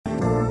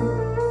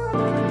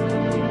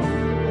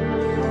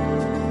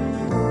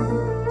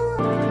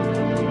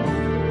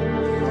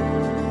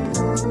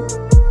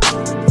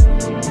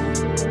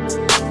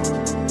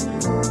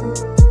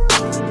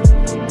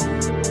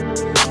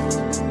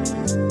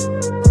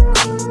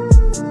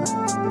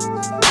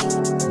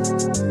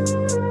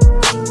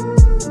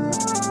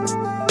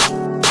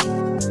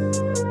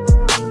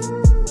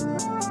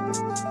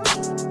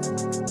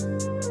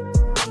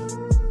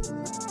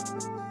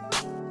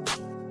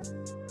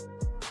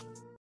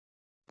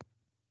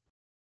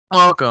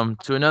Welcome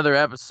to another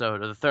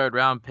episode of the Third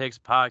Round Picks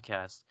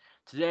podcast.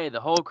 Today, the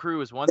whole crew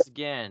is once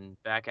again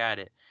back at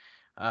it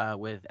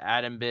with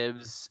Adam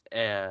Bibbs,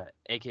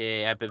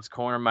 aka at Bibbs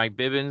Corner, Mike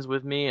Bibbins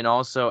with me, and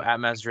also at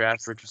Mass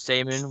Draft, Richard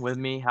Saban with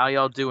me. How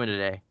y'all doing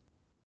today?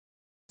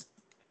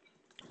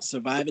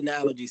 Surviving the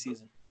allergy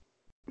season.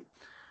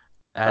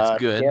 That's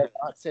good. Can't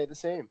not say the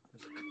same.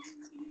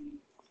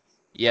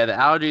 Yeah, the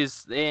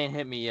allergies they ain't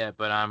hit me yet,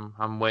 but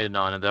I'm waiting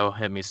on it. They'll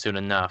hit me soon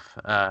enough.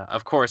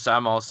 Of course,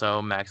 I'm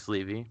also Max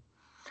Levy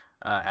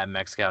at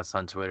Max Scouts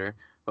on Twitter.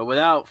 But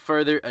without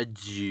further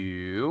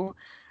ado,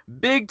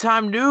 big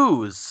time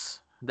news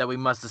that we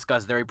must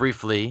discuss very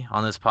briefly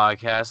on this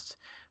podcast.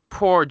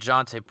 Poor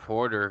Jonte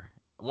Porter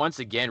once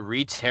again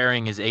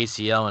re-tearing his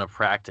ACL in a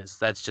practice.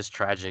 That's just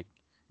tragic,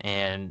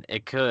 and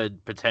it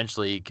could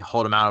potentially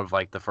hold him out of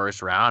like the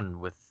first round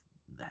with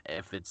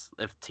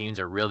if teams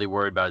are really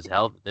worried about his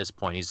health at this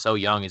point. He's so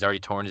young; he's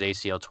already torn his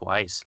ACL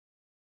twice.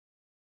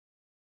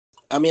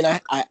 I mean, I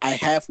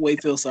halfway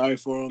feel sorry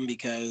for him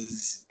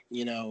because,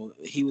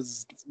 he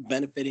was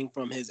benefiting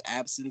from his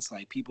absence.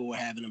 Like, people were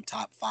having him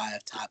top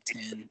 5, top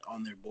 10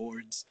 on their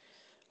boards.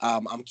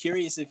 I'm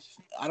curious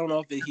I don't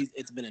know if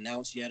it's been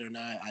announced yet or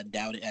not. I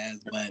doubt it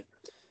has, but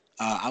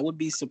I wouldn't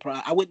be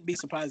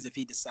surprised if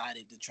he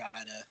decided to try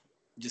to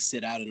just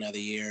sit out another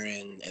year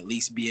and at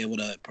least be able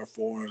to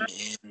perform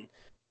in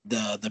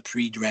the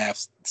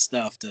pre-draft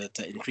stuff to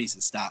increase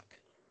his stock.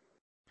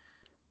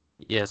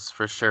 Yes,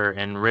 for sure.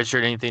 And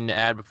Richard, anything to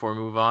add before we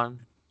move on?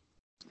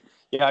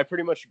 Yeah, I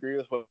pretty much agree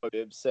with what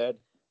Bibb said.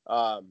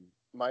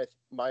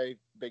 My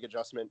big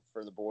adjustment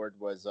for the board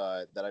was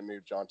that I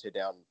moved Jonte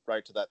down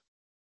right to that.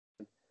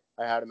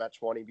 I had him at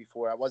 20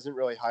 before. I wasn't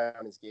really high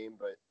on his game,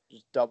 but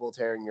just double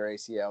tearing your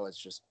ACL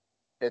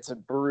it's a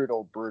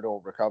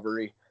brutal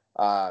recovery.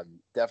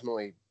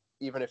 Definitely,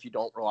 even if you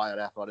don't rely on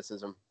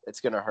athleticism,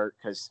 it's going to hurt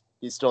because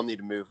you still need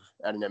to move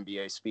at an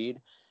NBA speed.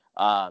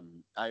 I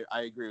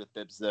agree with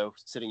Bibbs, though.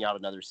 Sitting out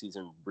another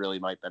season really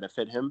might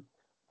benefit him.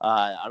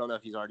 I don't know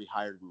if he's already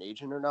hired an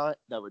agent or not.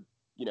 That would,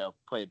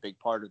 play a big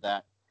part of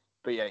that.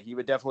 But, yeah, he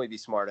would definitely be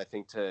smart, I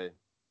think, to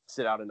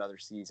sit out another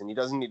season. He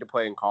doesn't need to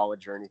play in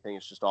college or anything.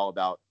 It's just all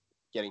about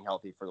getting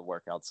healthy for the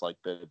workouts, like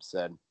Bibbs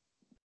said.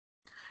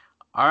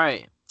 All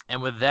right.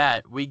 And with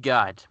that, we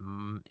got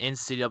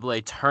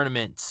NCAA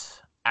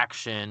tournament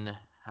action,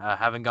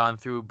 having gone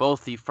through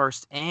both the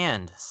first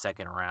and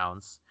second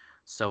rounds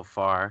so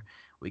far.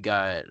 We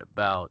got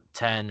about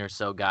 10 or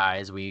so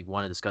guys we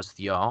want to discuss with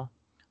y'all.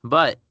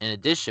 But in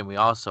addition, we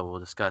also will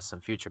discuss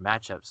some future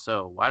matchups.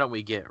 So why don't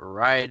we get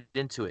right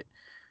into it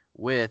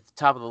with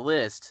top of the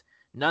list,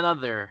 none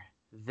other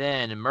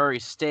than Murray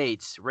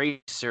State's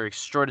racer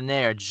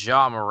extraordinaire,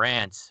 Ja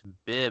Morant.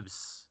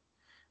 Bibbs,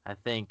 I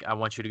think I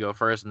want you to go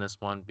first in this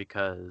one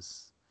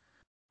because,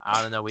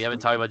 I don't know, we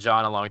haven't talked about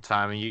Ja in a long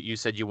time, and you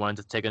said you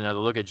wanted to take another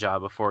look at Ja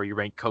before you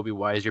ranked Kobe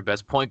White as your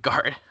best point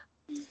guard.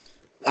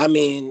 I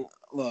mean,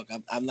 look,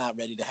 I'm not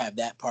ready to have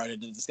that part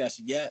of the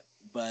discussion yet,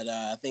 but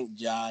I think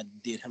Ja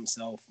did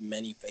himself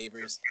many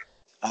favors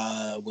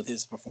with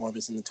his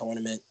performance in the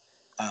tournament.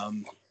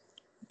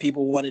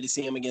 People wanted to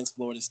see him against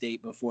Florida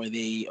State before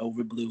they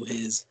overblew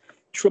his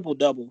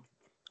triple-double,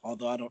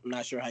 although I'm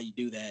not sure how you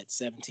do that.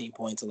 17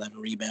 points, 11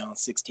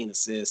 rebounds, 16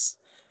 assists,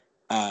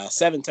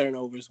 7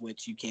 turnovers,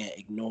 which you can't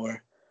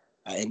ignore.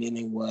 And then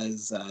it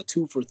was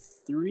 2 for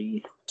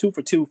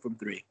 2 from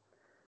 3.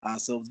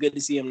 So it was good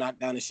to see him knock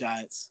down the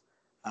shots.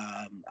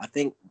 I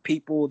think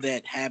people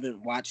that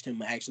haven't watched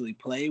him actually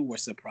play were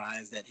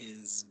surprised at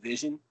his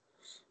vision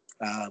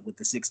with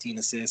the 16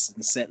 assists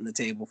and setting the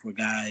table for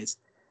guys.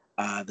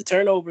 The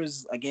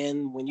turnovers,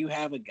 again, when you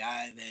have a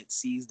guy that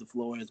sees the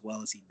floor as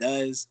well as he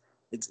does,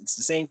 it's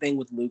the same thing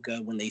with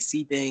Luka. When they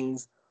see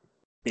things,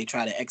 they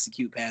try to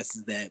execute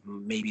passes that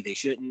maybe they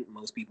shouldn't.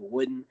 Most people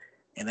wouldn't.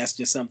 And that's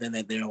just something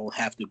that they'll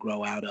have to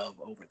grow out of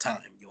over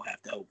time. You'll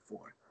have to hope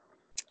for.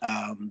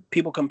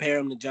 People compare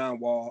him to John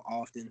Wall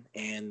often,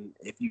 and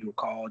if you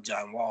recall,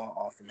 John Wall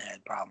often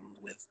had problems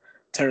with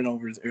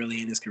turnovers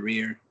early in his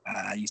career.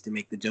 I used to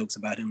make the jokes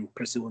about him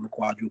pursuing the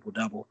quadruple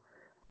double,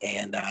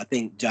 and I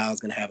think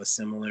John's going to have a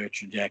similar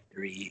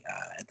trajectory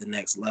at the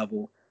next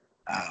level.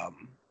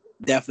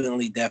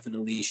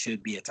 Definitely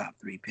should be a top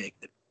 3 pick.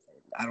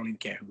 I don't even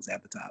care who's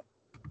at the top.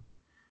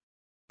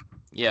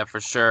 Yeah, for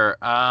sure.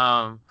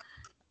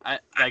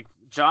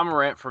 John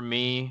Morant, for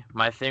me,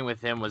 my thing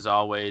with him was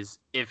always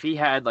if he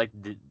had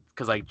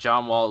because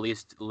John Wall, at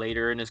least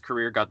later in his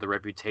career, got the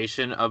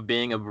reputation of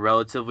being a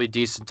relatively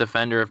decent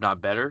defender, if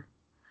not better.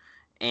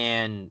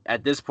 And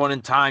at this point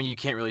in time, you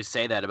can't really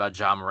say that about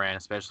John Morant,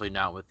 especially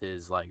not with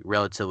his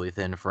relatively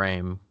thin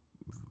frame,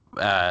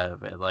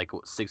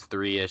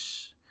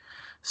 6'3"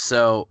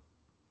 So,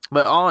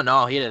 but all in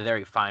all, he had a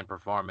very fine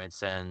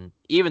performance, and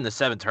even the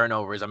 7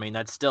 turnovers. I mean,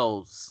 that's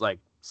still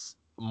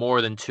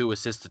more than 2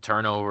 assists to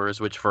turnovers,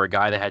 which for a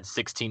guy that had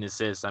 16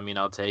 assists, I mean,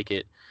 I'll take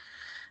it.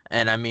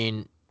 And I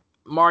mean,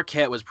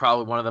 Marquette was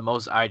probably one of the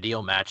most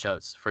ideal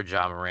matchups for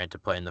Ja Morant to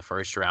play in the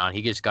first round.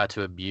 He just got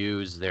to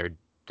abuse their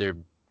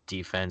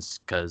defense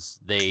because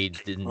they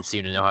didn't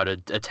seem to know how to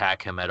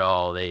attack him at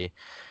all. They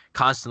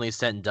constantly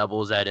sent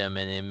doubles at him,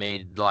 and it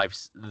made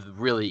life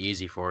really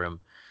easy for him.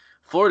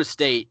 Florida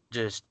State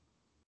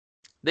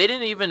they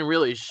didn't even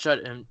really shut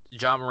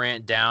John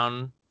Morant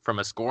down from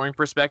a scoring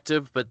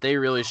perspective, but they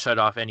really shut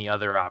off any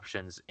other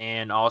options.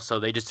 And also,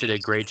 they just did a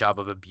great job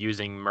of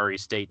abusing Murray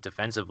State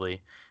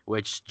defensively,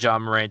 which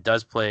John Morant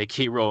does play a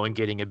key role in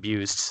getting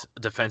abused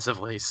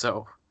defensively.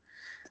 So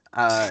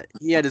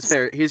he had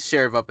his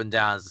share of up and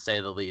downs, to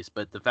say the least.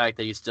 But the fact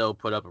that he still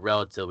put up a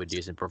relatively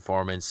decent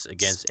performance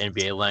against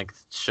NBA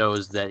length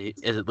shows that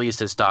at least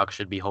his stock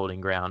should be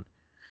holding ground.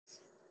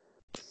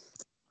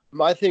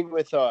 My thing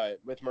with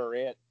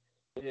Morant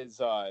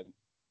is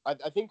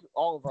I think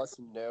all of us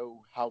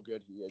know how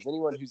good he is.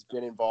 Anyone who's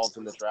been involved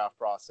in the draft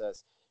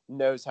process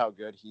knows how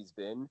good he's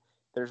been.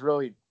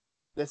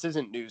 This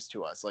isn't news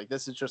to us. Like,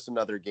 this is just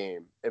another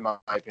game, in my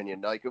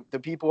opinion. Like, the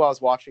people I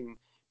was watching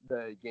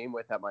the game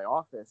with at my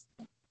office,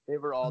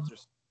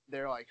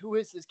 they're like, who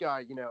is this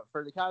guy? You know,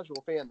 for the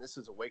casual fan, this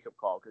is a wake-up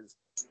call because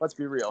let's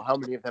be real. How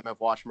many of them have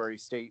watched Murray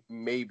State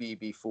maybe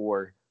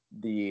before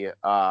the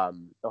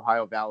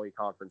Ohio Valley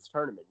Conference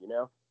tournament? You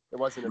know, it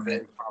wasn't a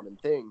very common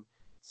thing.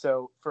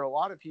 So for a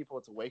lot of people,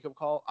 it's a wake-up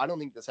call. I don't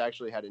think this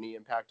actually had any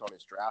impact on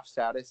his draft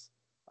status.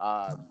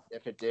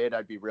 If it did,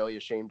 I'd be really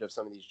ashamed of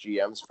some of these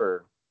GMs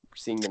for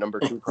seeing the number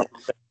 2 for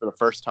the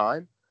first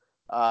time.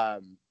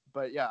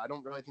 But yeah, I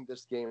don't really think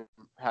this game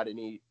had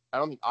any. I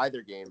don't think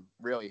either game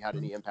really had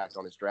any impact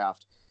on his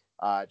draft,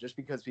 just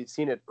because we've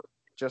seen it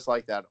just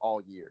like that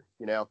all year.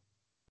 You know?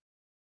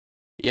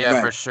 Yeah,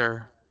 right. For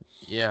sure.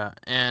 Yeah,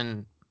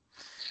 and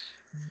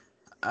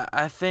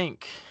I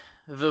think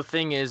the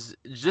thing is,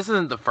 this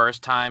isn't the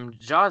first time.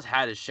 Jaws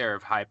had his share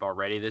of hype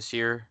already this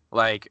year.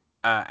 Like,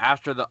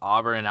 after the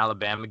Auburn and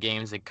Alabama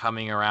games and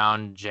coming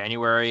around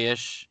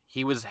January-ish,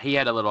 he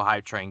had a little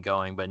hype train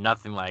going, but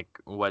nothing like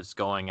what's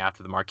going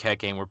after the Marquette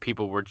game, where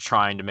people were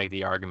trying to make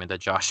the argument that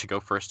Josh should go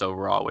first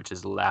overall, which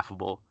is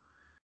laughable.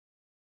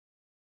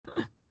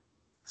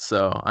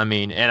 So, I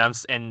mean,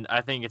 and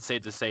I think it's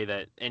safe to say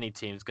that any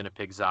team's going to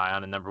pick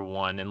Zion at number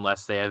 1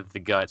 unless they have the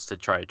guts to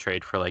try to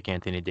trade for like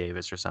Anthony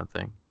Davis or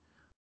something.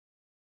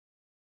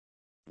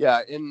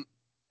 Yeah,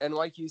 and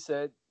like you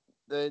said,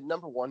 the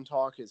number 1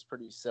 talk is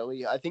pretty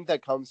silly. I think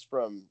that comes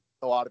from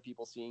a lot of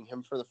people seeing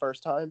him for the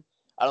first time.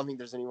 I don't think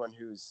there's anyone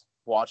who's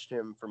watched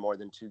him for more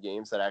than 2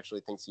 games that actually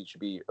thinks he should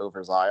be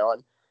over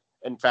Zion.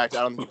 In fact,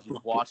 I don't think if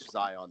you've watched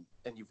Zion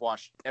and you've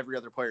watched every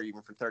other player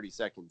even for 30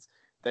 seconds,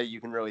 that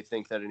you can really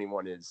think that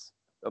anyone is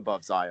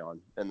above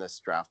Zion in this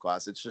draft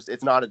class.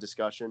 It's not a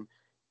discussion.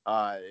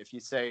 If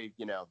you say,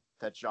 you know,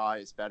 that Ja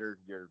is better,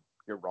 you're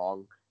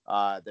wrong.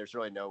 There's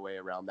really no way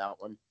around that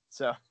one.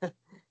 So,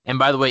 and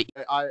by the way,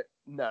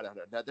 no.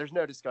 There's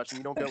no discussion.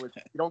 You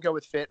don't go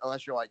with fit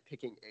unless you're like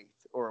picking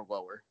 8th or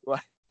lower.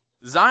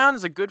 Zion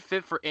is a good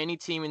fit for any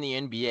team in the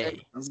NBA.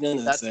 I was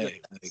gonna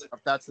say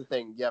that's the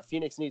thing. Yeah,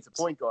 Phoenix needs a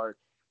point guard,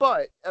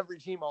 but every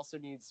team also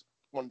needs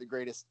one of the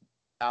greatest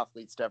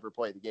athletes to ever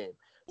play the game.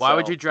 Why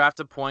would you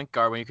draft a point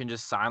guard when you can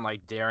just sign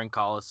like Darren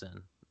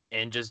Collison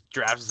and just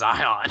draft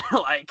Zion?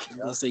 Like,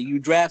 let's say you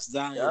draft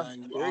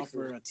Zion, you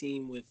offer a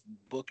team with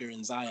Booker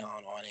and Zion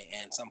on it,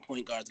 and some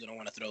point guard's gonna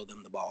want to throw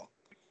them the ball.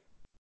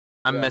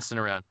 I'm messing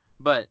around,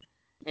 but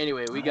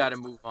anyway, we got to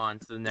move on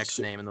to the next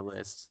name in the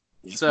list.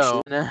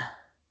 So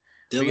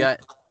we got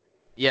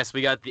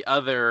the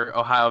other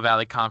Ohio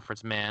Valley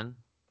Conference man,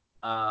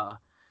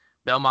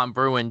 Belmont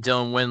Bruin,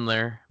 Dylan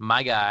Windler,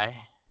 my guy,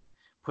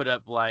 put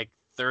up like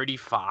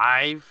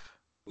 35,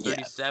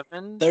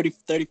 37?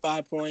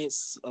 35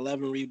 points,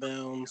 11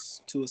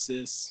 rebounds, 2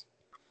 assists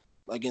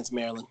against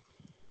Maryland.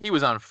 He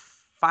was on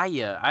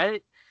fire.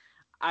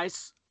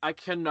 I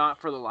cannot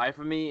for the life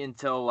of me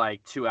until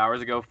like 2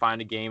 hours ago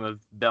find a game of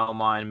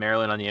Belmont and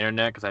Maryland on the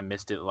internet because I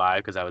missed it live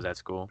because I was at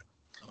school.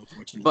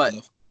 Unfortunately.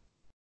 But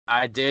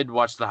I did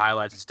watch the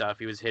highlights and stuff.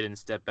 He was hitting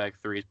step back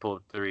threes, pull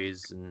up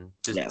threes, and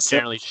just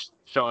generally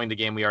showing the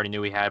game we already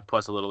knew he had,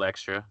 plus a little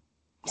extra.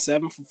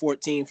 7 for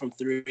 14 from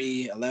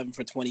 3, 11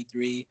 for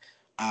 23.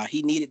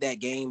 He needed that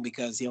game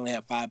because he only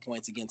had 5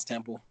 points against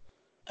Temple.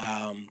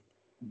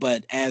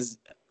 But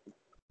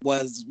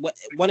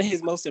one of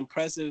his most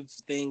impressive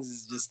things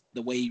is just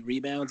the way he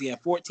rebounds. He had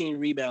 14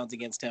 rebounds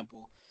against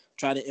Temple,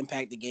 tried to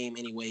impact the game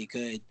any way he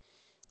could.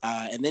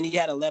 And then he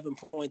had 11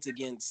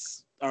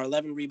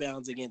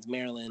 rebounds against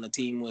Maryland, a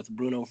team with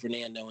Bruno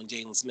Fernando and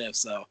Jalen Smith.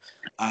 So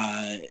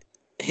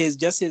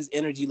his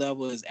energy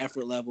level, his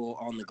effort level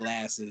on the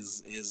glass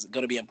is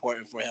going to be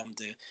important for him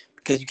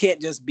because you can't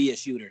just be a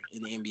shooter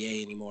in the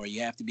NBA anymore.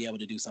 You have to be able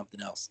to do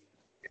something else.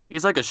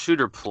 He's like a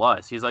shooter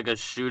plus. He's like a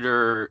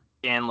shooter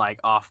and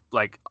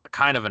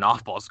kind of an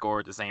off-ball scorer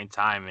at the same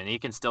time, and he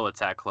can still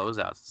attack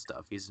closeouts and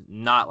stuff. He's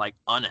not like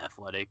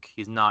unathletic.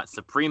 He's not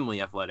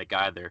supremely athletic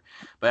either,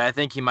 but I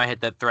think he might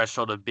hit that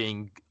threshold of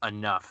being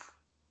enough,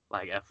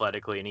 like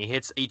athletically, and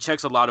he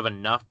checks a lot of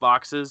enough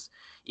boxes,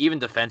 even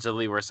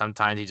defensively, where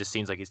sometimes he just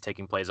seems like he's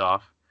taking plays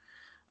off.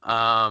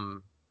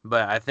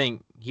 But I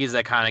think he's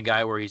that kind of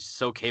guy where he's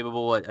so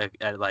capable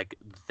at like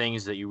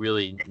things that you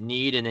really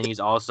need, and then he's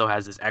also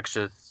has this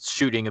extra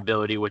shooting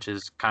ability, which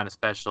is kind of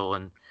special,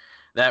 and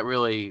that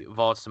really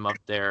vaults him up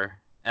there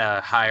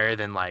higher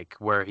than like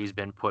where he's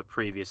been put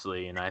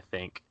previously. And I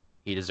think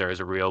he deserves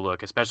a real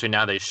look, especially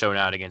now that he's shown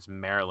out against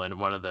Maryland,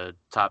 one of the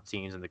top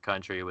teams in the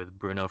country, with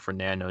Bruno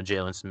Fernando,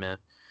 Jalen Smith,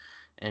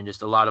 and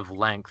just a lot of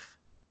length.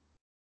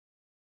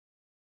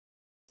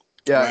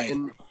 Yeah, Right.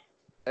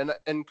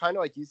 and kind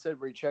of like you said,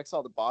 where he checks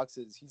all the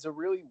boxes. He's a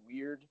really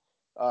weird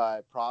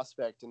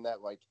prospect in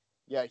that, like,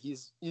 yeah,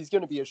 he's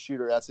going to be a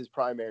shooter. That's his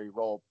primary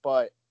role,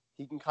 but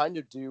he can kind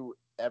of do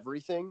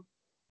everything,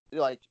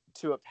 like,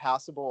 to a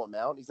passable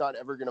amount. He's not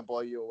ever going to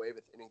blow you away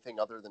with anything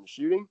other than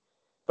shooting,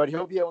 but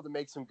he'll be able to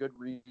make some good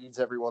reads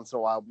every once in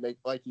a while. Make,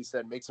 like you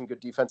said, make some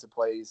good defensive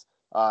plays.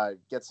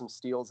 Get some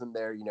steals in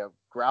there.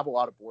 Grab a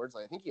lot of boards.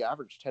 I think he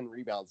averaged 10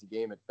 rebounds a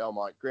game at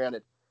Belmont.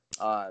 Granted,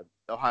 the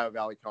Ohio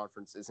Valley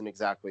Conference isn't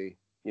exactly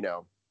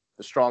the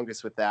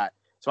strongest with that.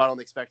 So I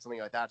don't expect something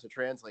like that to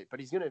translate, but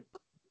he's going to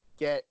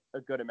get a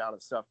good amount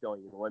of stuff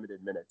going in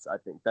limited minutes. I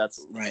think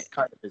that's Right.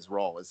 kind of his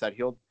role, is that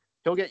he'll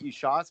get you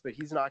shots, but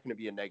he's not going to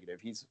be a negative.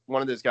 He's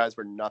one of those guys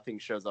where nothing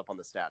shows up on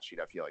the stat sheet,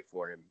 I feel like,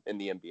 for him in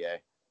the NBA.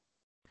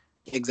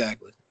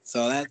 Exactly.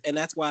 So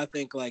that's why I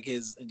think like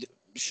his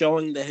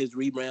showing that his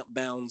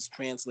rebounds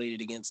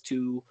translated against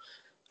two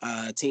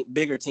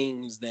bigger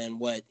teams than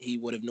what he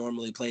would have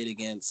normally played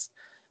against.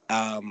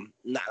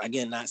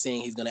 Not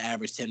saying he's going to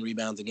average 10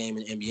 rebounds a game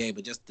in the NBA,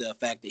 but just the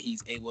fact that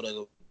he's able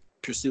to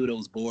pursue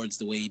those boards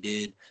the way he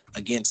did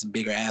against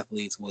bigger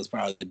athletes was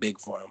probably big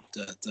for him.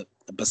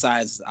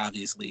 Besides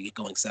obviously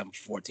going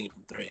 7-14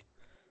 from three.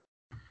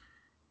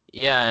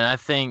 Yeah, and I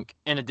think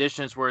in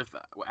addition, it's worth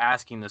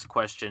asking this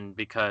question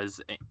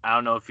because I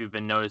don't know if you've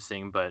been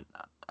noticing, but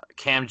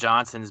Cam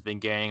Johnson's been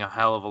gaining a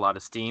hell of a lot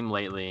of steam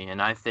lately,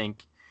 and I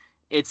think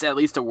it's at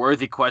least a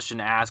worthy question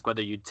to ask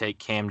whether you'd take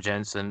Cam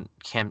Johnson,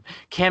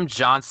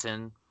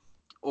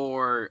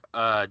 or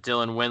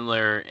Dylan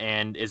Windler,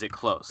 and is it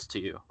close to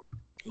you?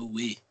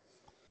 Ooh-wee.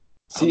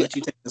 I'll See, let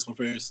you take this one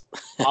first.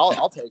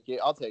 I'll take it.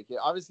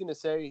 I was going to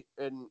say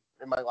in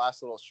my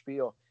last little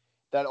spiel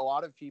that a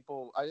lot of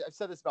people, I've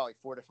said this about like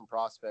 4 different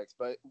prospects,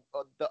 but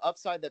the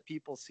upside that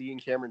people see in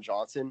Cameron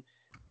Johnson,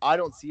 I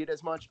don't see it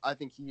as much. I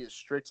think he is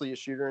strictly a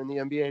shooter in the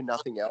NBA,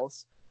 nothing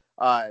else.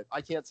 I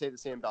can't say the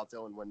same about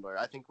Dylan Windler.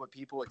 I think what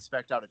people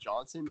expect out of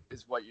Johnson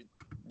is what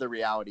the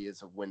reality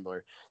is of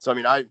Windler. So, I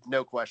mean,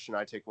 no question,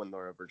 I take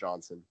Windler over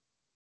Johnson.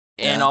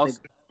 And Yeah, I also,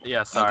 think, yeah,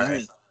 go sorry.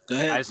 ahead. Go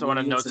ahead. I just want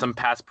to note some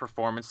past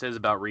performances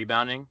about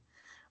rebounding.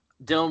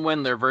 Dylan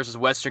Windler versus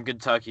Western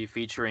Kentucky,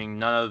 featuring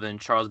none other than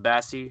Charles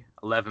Bassey,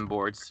 11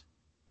 boards.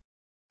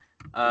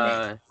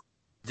 Right.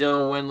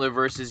 Dylan Windler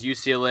versus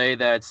UCLA,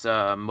 that's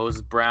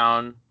Moses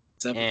Brown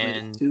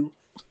and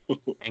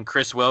 7.2. and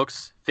Chris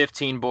Wilkes,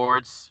 15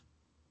 boards.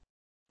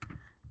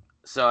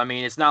 So I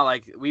mean, it's not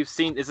like we've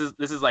seen this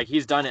is like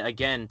he's done it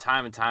again,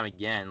 time and time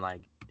again,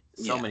 like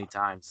so many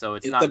times. So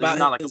it's not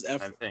like a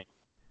one-time thing.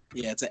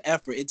 Yeah, it's an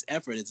effort. It's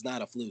effort. It's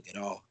not a fluke at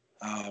all.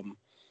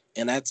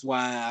 And that's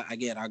why,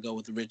 again, I'll go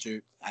with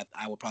Richard.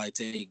 I would probably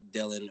take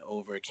Dylan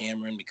over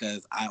Cameron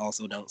because I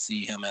also don't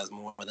see him as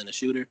more than a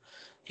shooter.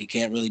 He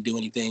can't really do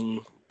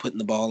anything putting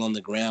the ball on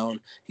the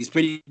ground. He's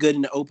pretty good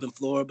in the open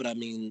floor, but I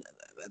mean,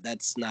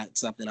 that's not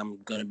something I'm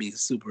going to be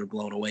super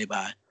blown away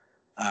by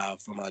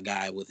from a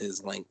guy with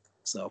his length.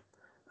 So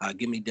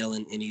give me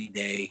Dylan any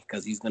day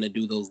because he's going to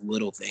do those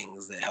little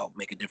things that help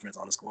make a difference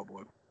on the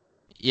scoreboard.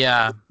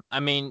 Yeah, I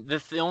mean,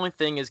 the only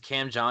thing is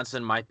Cam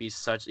Johnson might be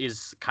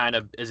is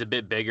a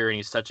bit bigger, and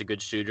he's such a good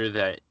shooter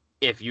that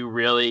if you're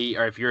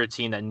a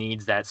team that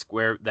needs that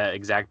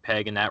exact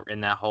peg in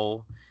that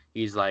hole,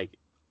 he's like,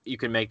 you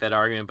can make that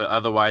argument. But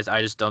otherwise,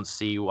 I just don't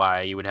see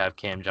why you would have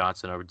Cam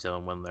Johnson over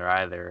Dylan Windler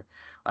either.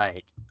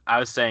 Like I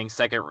was saying,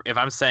 if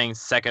I'm saying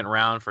second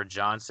round for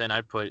Johnson,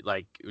 I'd put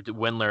like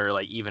Windler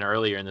like even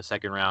earlier in the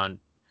second round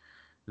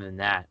than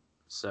that.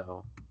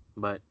 So,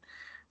 but.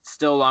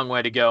 Still a long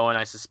way to go, and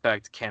I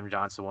suspect Cam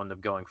Johnson will end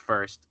up going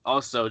first.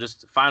 Also,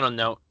 just final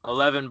note,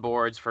 11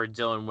 boards for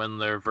Dylan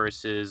Windler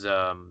versus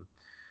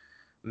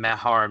Matt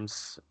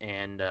Harms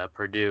and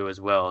Purdue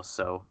as well.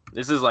 So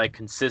this is like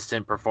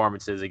consistent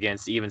performances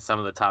against even some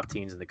of the top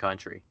teams in the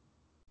country.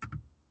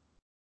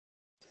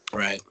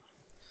 Right.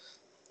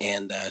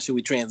 And should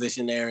we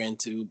transition there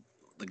into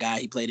the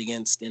guy he played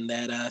against in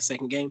that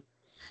second game?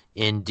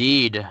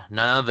 Indeed,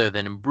 none other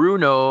than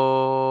Bruno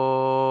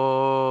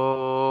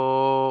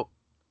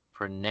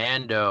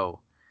Fernando.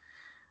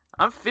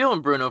 I'm feeling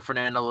Bruno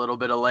Fernando a little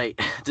bit of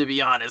late, to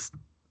be honest.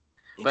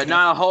 But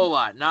not a whole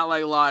lot. Not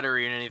like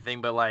lottery or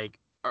anything, but like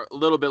a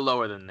little bit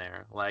lower than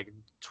there. Like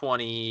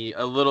 20,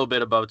 a little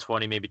bit above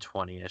 20, maybe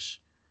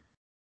 20-ish.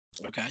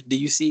 Okay. Do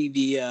you see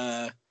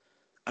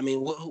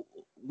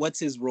what's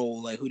his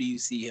role? Like, who do you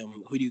see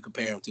him? Who do you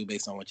compare him to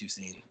based on what you've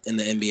seen in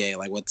the NBA?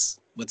 Like, what's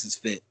his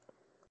fit?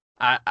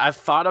 I've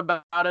thought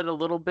about it a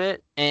little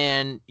bit,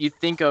 and you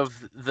think of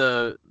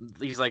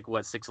he's like,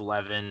 what,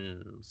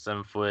 6'11",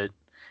 7 foot.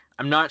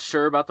 I'm not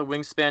sure about the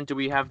wingspan. Do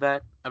we have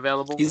that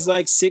available? He's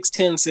like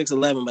 6'10",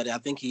 6'11", but I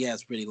think he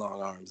has pretty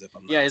long arms, if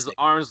I'm not Yeah, his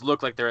mistaken. arms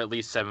look like they're at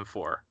least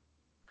 7'4".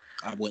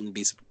 I wouldn't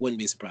be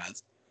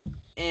surprised.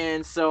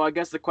 And so I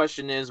guess the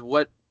question is,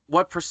 what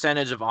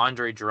percentage of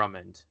Andre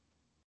Drummond?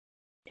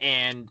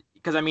 And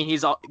because I mean,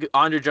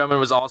 Andre Drummond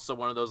was also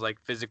one of those like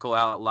physical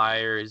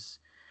outliers,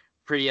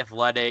 pretty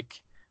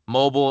athletic,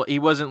 mobile. He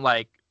wasn't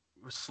like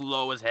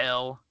slow as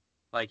hell.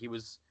 Like he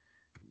was,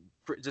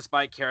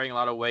 despite carrying a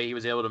lot of weight, he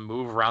was able to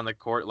move around the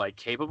court like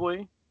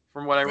capably.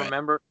 From what I Right.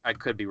 remember, I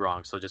could be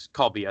wrong, so just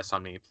call BS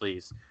on me,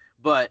 please.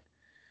 But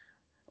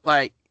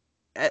like,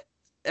 eh,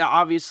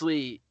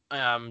 obviously,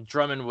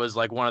 Drummond was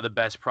like one of the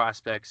best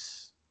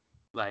prospects,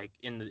 like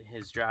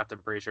his draft. I'm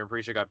pretty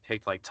sure. Got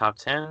picked like top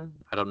 10.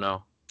 I don't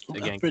know. I'm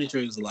Again, pretty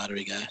sure he was a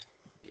lottery guy.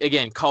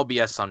 call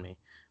BS on me.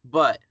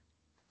 But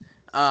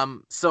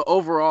so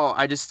overall,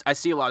 I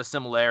see a lot of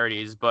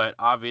similarities, but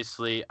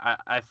obviously,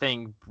 I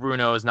think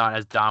Bruno is not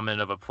as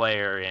dominant of a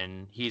player,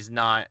 and he's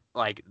not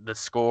like the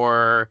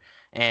scorer,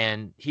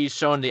 and he's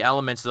shown the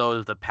elements though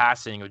of the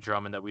passing of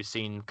Drummond that we've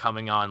seen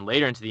coming on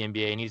later into the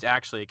NBA, and he's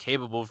actually a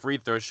capable free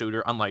throw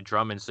shooter, unlike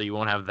Drummond, so you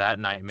won't have that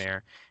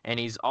nightmare. And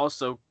he's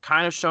also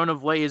kind of shown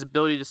of late his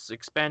ability to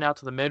expand out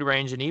to the mid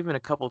range and even a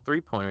couple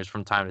 3-pointers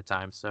from time to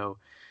time. So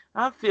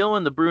I'm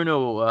feeling the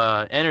Bruno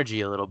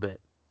energy a little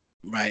bit.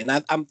 Right,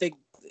 and I'm think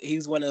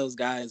he's one of those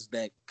guys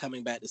that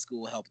coming back to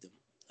school helped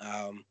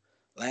him.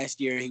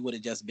 Last year he would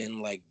have just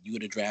been like you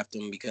would have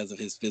drafted him because of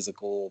his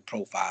physical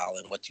profile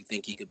and what you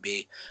think he could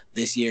be.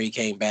 This year he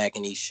came back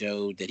and he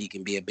showed that he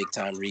can be a big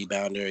time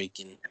rebounder. He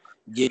can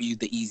give you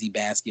the easy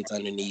baskets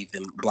underneath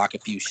and block a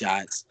few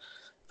shots.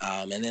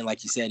 And then,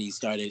 like you said, he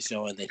started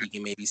showing that he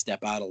can maybe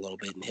step out a little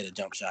bit and hit a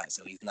jump shot,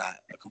 so he's not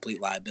a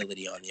complete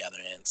liability on the other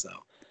end. So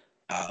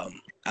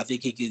I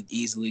think he could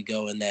easily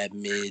go in that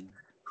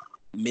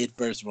mid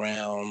first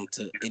round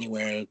to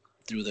anywhere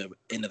through the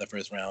end of the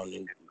first round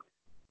and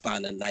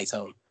find a nice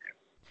home.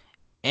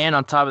 And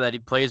on top of that, he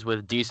plays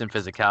with decent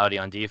physicality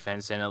on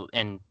defense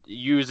and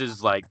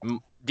uses like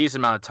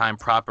decent amount of time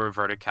proper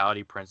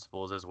verticality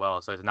principles as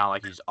well. So it's not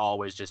like he's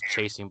always just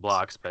chasing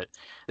blocks, but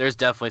there's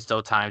definitely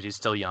still times he's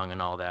still young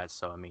and all that.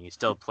 So I mean, he's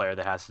still a player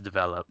that has to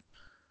develop.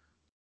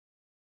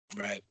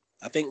 Right.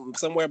 I think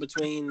somewhere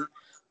between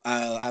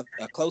a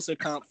closer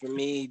comp for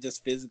me,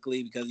 just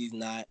physically, because he's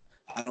not.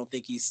 I don't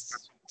think he's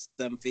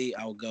 7 feet.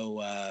 I'll go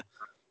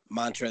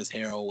Montrezl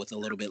Harrell with a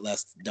little bit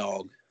less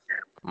dog.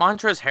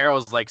 Montrezl Harrell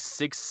is like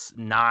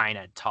 6'9"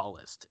 at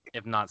tallest,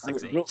 if not I mean,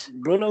 6'8".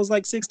 Bruno's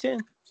like 6'10".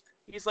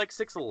 He's like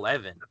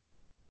 6'11".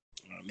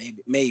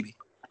 Maybe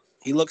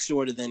he looks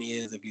shorter than he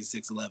is if he's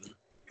 6'11",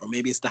 or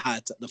maybe it's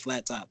the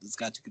flat top that's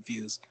got you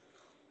confused.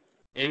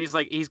 And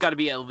he's got to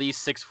be at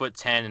least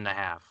 6'10" and a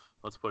half.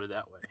 Let's put it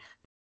that way.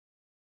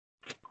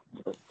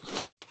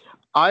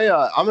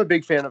 I'm a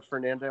big fan of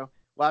Fernando.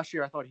 Last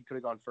year, I thought he could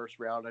have gone first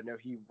round. I know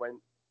he went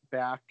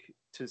back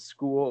to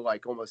school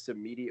like almost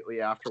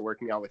immediately after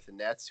working out with the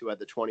Nets, who had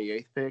the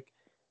 28th pick.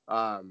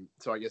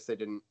 So I guess they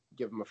didn't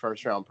give him a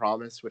first round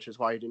promise, which is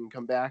why he didn't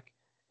come back.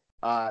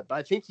 But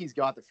I think he's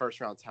got the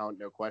first round talent,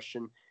 no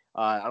question.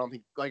 I don't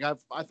think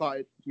I thought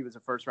he was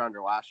a first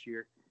rounder last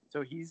year,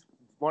 so he's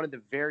one of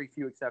the very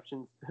few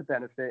exceptions to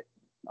benefit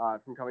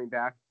from coming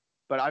back.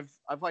 But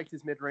I've liked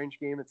his mid range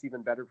game. It's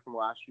even better from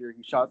last year.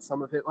 He shot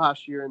some of it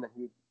last year, and then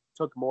he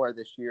took more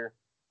this year.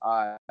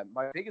 My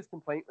biggest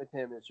complaint with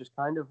him is just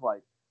kind of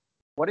like,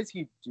 what does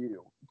he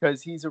do?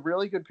 Because he's a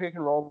really good pick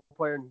and roll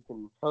player, and he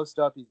can post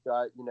up. He's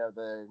got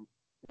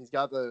he's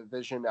got the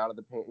vision out of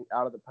the paint,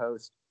 out of the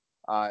post,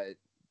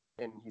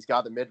 and he's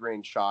got the mid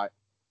range shot,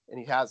 and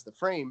he has the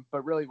frame.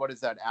 But really, what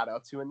does that add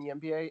up to in the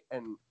NBA?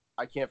 And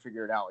I can't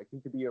figure it out. Like, he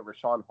could be a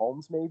Rashawn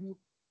Holmes, maybe,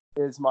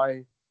 is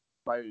my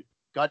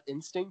gut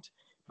instinct.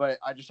 But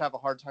I just have a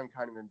hard time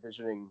kind of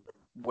envisioning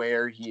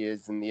where he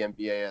is in the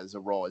NBA as a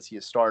role. Is he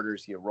a starter?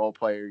 Is he a role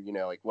player?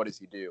 Like, what does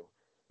he do?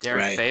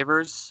 Derek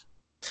Favors?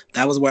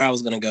 That was where I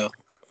was going to go.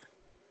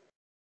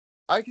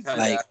 I could see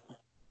that.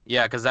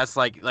 Yeah, because that's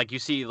like you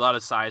see a lot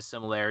of size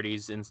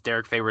similarities, and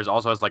Derek Favors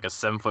also has like a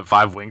 7'5"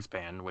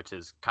 wingspan, which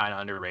is kind of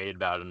underrated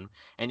about him.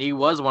 And he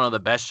was one of the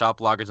best shot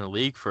blockers in the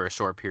league for a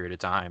short period of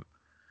time.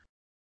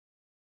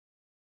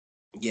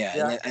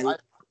 Yeah,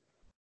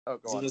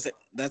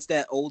 that's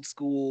that old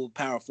school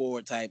power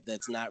forward type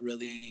that's not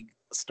really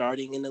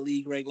starting in the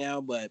league right now,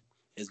 but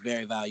is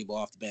very valuable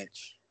off the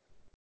bench.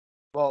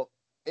 Well,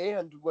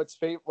 and what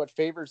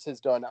Favors has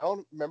done, I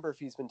don't remember if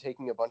he's been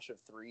taking a bunch of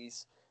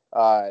threes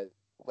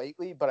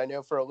lately, but I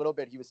know for a little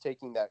bit he was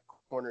taking that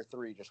corner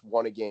three, just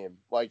one a game,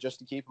 like just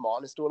to keep him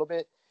honest a little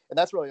bit. And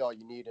that's really all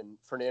you need, and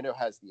Fernando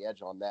has the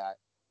edge on that.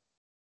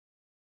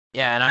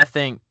 Yeah, and I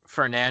think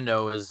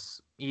Fernando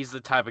he's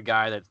the type of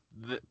guy that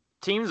the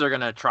teams are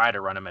going to try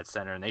to run him at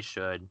center, and they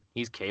should.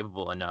 He's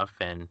capable enough,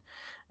 and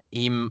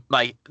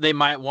they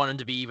might want him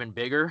to be even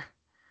bigger,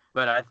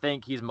 but I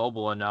think he's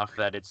mobile enough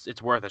that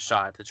it's worth a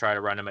shot to try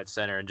to run him at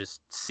center and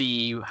just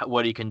see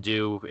what he can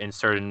do in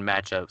certain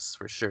matchups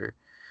for sure.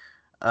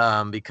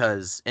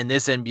 Because in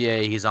this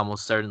NBA, he's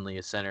almost certainly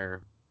a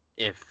center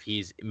if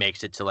he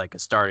makes it to like a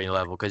starting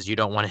level, because you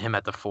don't want him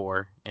at the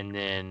 4, and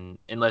then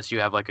unless you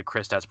have like a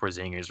Kristaps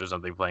Porzingis or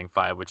something playing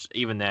 5, which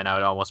even then I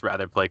would almost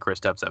rather play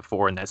Kristaps at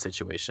 4 in that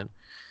situation.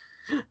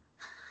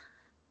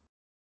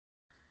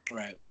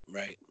 Right,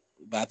 right.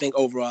 But I think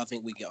overall, I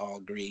think we can all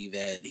agree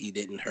that he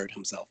didn't hurt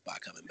himself by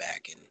coming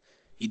back, and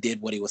he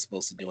did what he was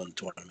supposed to do in the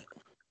tournament.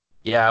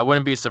 Yeah, I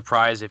wouldn't be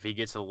surprised if he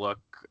gets a look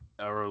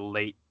or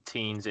late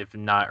teens, if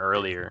not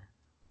earlier.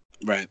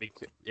 Right.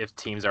 If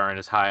teams aren't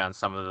as high on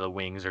some of the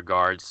wings or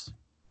guards.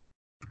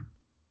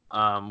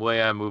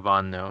 Way I move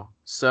on though.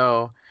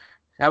 So,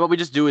 how about we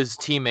just do his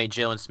teammate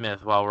Jalen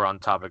Smith while we're on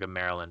the topic of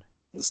Maryland?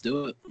 Let's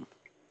do it.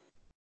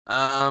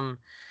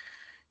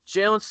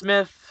 Jalen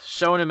Smith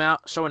showing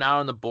out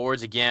on the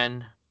boards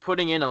again,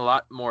 putting in a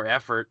lot more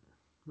effort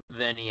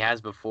than he has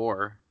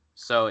before.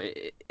 So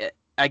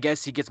I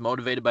guess he gets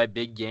motivated by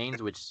big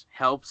gains, which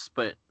helps.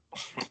 But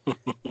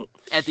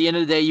at the end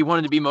of the day, you want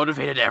him to be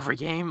motivated every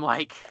game.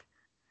 Like,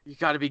 you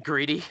got to be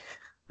greedy.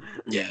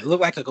 Yeah, it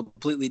looked like a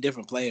completely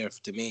different player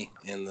to me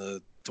in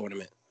the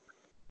tournament.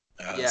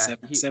 Yeah,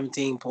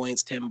 17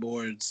 points, 10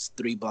 boards,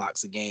 3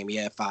 blocks a game. He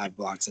had 5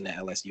 blocks in the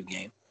LSU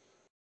game.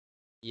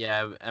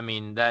 Yeah, I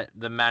mean that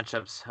the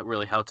matchups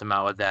really helped him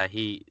out with that.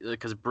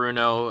 Because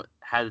Bruno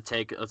had to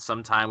take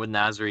some time with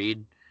Naz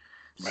Reid,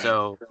 Right.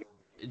 so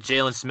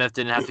Jalen Smith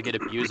didn't have to get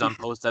abused on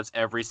post-ups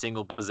every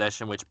single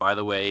possession. Which, by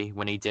the way,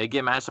 when he did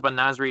get matched up on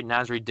Naz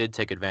Reid did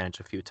take advantage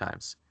a few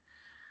times.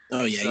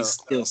 Oh yeah, he's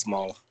still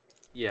small.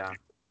 Yeah,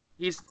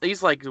 he's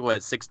like what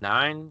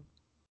 6'9".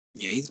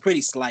 Yeah, he's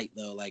pretty slight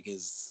though. Like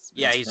his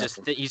Yeah, he's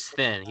just he's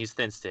thin. He's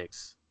thin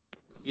sticks.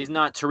 He's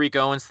not Tariq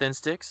Owens thin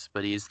sticks,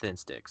 but he's thin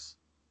sticks.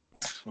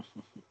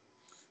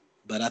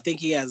 But I think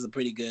he has a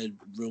pretty good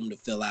room to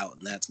fill out,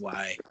 and that's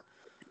why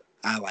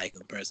I like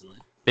him personally.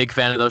 Big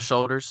fan of those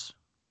shoulders.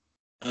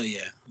 Oh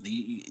yeah,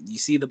 you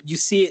see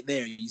it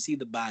there. You see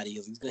the body.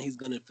 He's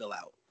gonna fill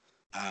out.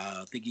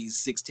 I think he's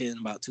 6'10",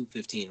 about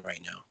 215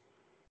 right now.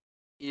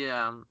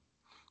 Yeah.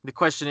 The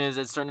question is,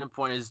 at a certain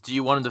point, do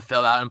you want him to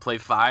fill out and play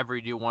 5,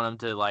 or do you want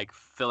him to like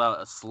fill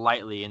out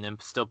slightly and then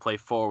still play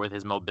 4 with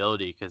his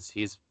mobility? Because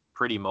he's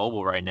pretty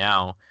mobile right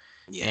now.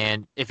 Yeah.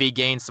 And if he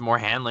gains some more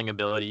handling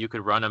ability, you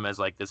could run him as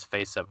like this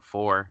face-up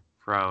 4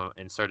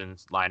 in certain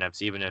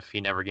lineups, even if he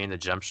never gained a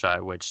jump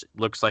shot, which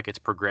looks like it's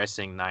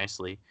progressing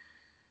nicely.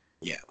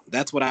 Yeah,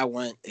 that's what I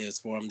want, is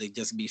for him to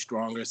just be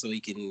stronger so he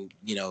can,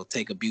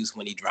 take abuse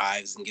when he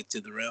drives and get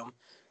to the rim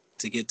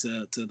to get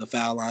to the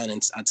foul line.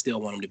 And I'd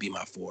still want him to be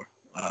my 4,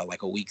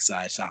 like a weak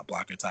side shot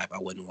blocker type. I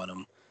wouldn't want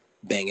him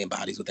banging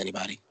bodies with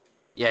anybody.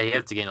 Yeah, you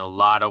have to gain a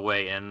lot of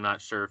weight, and I'm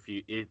not sure if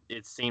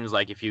it seems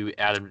like if you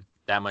added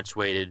that much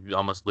weight, it'd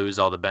almost lose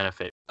all the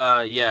benefit.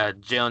 Yeah,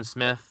 Jalen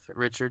Smith,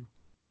 Richard.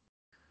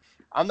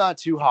 I'm not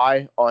too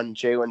high on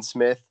Jalen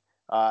Smith.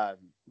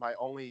 My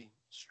only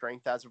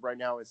strength as of right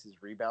now is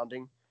his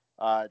rebounding,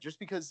 just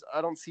because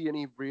I don't see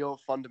any real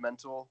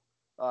fundamental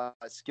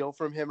skill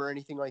from him or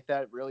anything like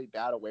that. Really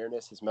bad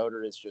awareness. His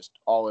motor is just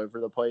all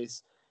over the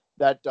place.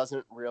 That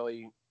doesn't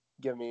really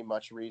give me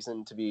much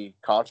reason to be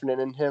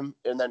confident in him.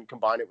 And then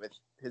combine it with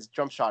his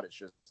jump shot, it's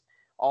just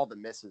all the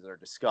misses are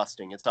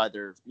disgusting. It's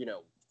either,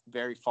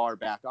 very far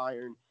back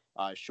iron,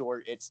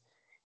 short.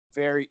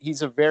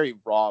 He's a very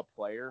raw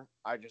player.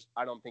 I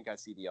don't think I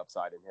see the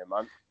upside in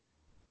him.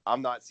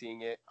 I'm not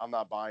seeing it. I'm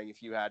not buying.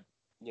 If you had,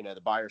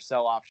 the buy or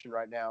sell option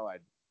right now,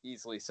 I'd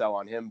easily sell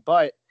on him.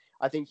 But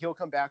I think he'll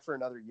come back for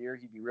another year.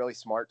 He'd be really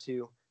smart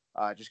to,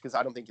 just because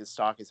I don't think his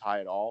stock is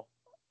high at all.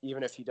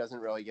 Even if he doesn't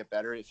really get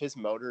better, if his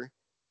motor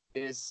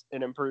is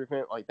an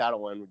improvement, like that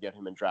alone would get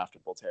him in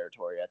draftable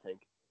territory, I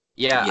think.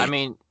 Yeah, I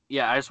mean,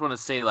 I just want to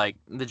say, like,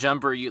 the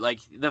jumper,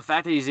 the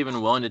fact that he's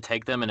even willing to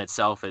take them in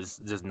itself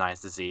is just nice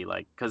to see,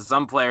 like, because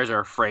some players are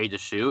afraid to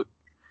shoot,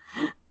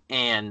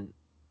 and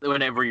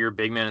whenever you're a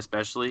big man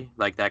especially,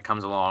 like, that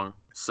comes along.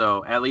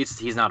 So at least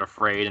he's not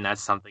afraid, and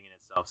that's something in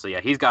itself. So yeah,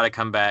 he's got to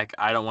come back.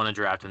 I don't want to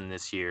draft him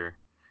this year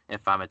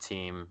if I'm a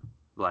team,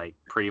 like,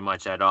 pretty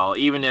much at all.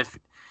 Even if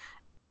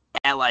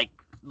at, like,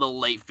 the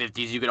late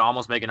 50s, you could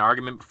almost make an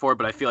argument for it,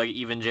 but I feel like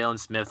even Jalen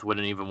Smith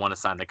wouldn't even want to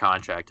sign the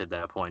contract at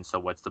that point, so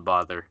what's the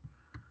bother?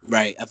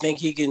 Right. I think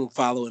he can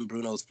follow in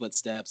Bruno's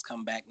footsteps,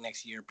 come back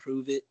next year,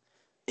 prove it,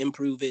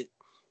 improve it,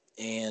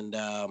 and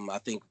I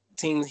think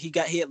he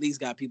at least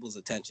got people's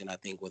attention, I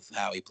think, with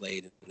how he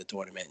played in the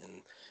tournament,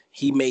 and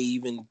he may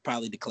even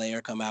probably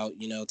declare, come out,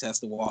 test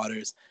the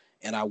waters,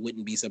 and I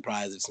wouldn't be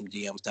surprised if some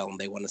GMs tell him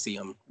they want to see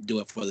him do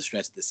it for the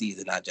stretch of the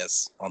season, not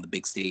just on the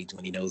big stage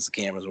when he knows the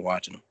cameras are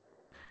watching him.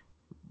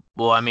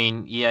 Well, I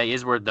mean, yeah, it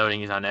is worth noting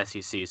he's on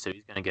SEC, so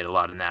he's going to get a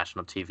lot of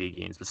national TV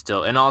games, but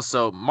still. And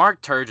also,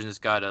 Mark Turgeon's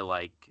got to,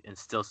 like,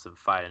 instill some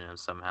fight in him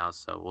somehow,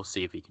 so we'll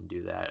see if he can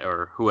do that,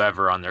 or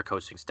whoever on their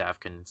coaching staff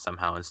can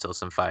somehow instill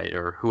some fight,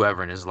 or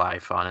whoever in his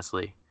life,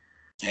 honestly.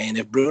 And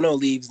if Bruno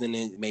leaves, then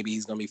maybe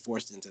he's going to be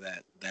forced into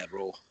that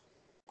role.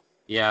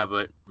 Yeah,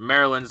 but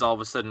Maryland's all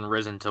of a sudden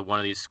risen to one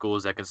of these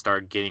schools that can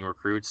start getting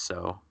recruits,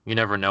 so you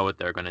never know what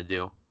they're going to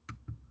do.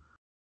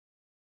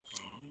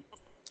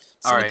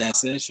 So with that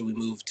said, should we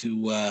move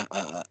to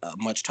a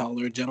much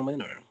taller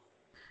gentleman? Or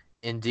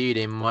Indeed,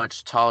 a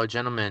much taller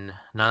gentleman,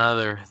 none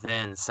other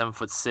than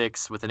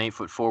 7'6" with an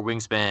 8'4"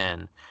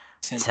 wingspan.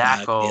 10-5 standing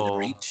Tackle.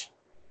 reach.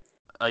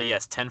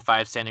 Yes,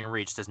 10-5 standing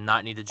reach. Does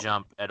not need to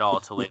jump at all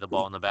to lay the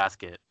ball in the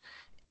basket.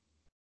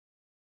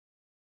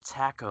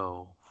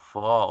 Taco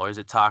Fall, or is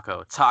it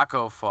Taco?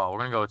 Taco Fall. We're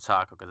gonna go with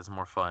Taco because it's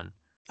more fun.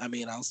 I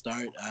mean, I'll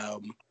start.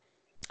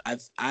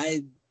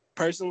 I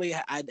personally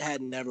I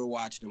had never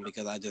watched him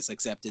because I just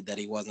accepted that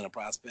he wasn't a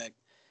prospect.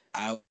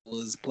 I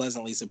was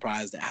pleasantly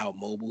surprised at how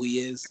mobile he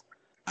is.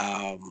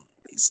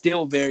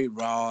 Still very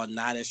raw,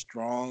 not as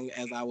strong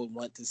as I would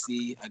want to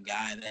see a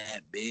guy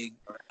that big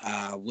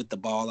with the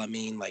ball. I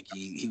mean, like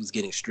he was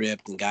getting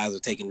stripped and guys were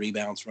taking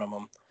rebounds from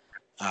him.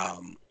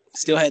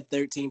 Still had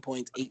 13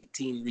 points,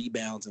 18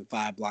 rebounds, and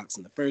 5 blocks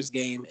in the first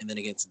game. And then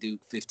against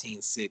Duke,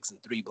 15, 6,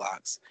 and 3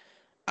 blocks.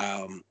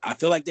 I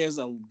feel like there's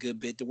a good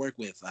bit to work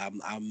with.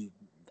 I'm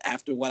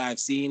after what I've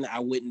seen, I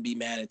wouldn't be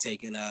mad at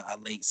taking a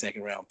late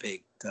second round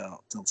pick to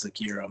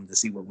secure him to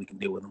see what we can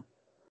do with him.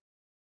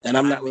 And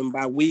I'm not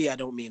by we, I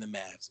don't mean the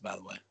Mavs, by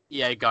the way.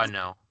 Yeah, God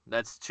no.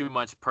 That's too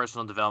much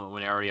personal development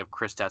when we already have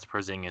Kristaps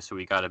Porzingis, so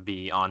we got to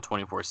be on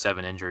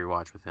 24/7 injury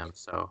watch with him.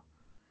 So,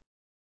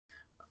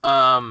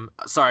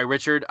 sorry,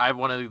 Richard. I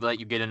want to let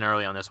you get in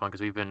early on this one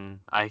because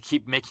I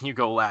keep making you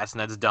go last, and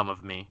that's dumb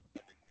of me.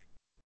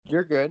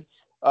 You're good.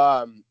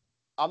 I'm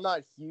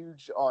not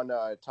huge on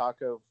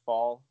Taco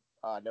Fall.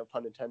 No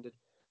pun intended.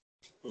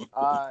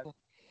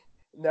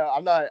 No,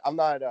 I'm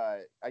not.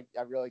 I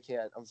really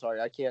can't. I'm sorry.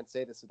 I can't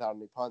say this without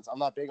any puns. I'm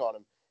not big on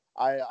him.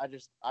 I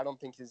don't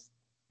think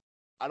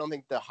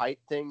the height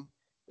thing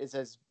is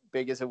as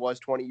big as it was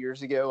 20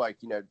 years ago. Like,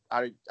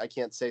 I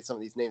can't say some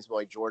of these names, but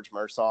like George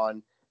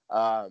Merson,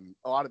 a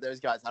lot of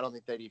those guys, I don't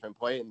think they'd even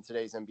play in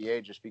today's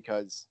NBA just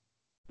because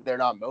they're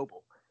not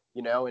mobile,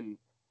 and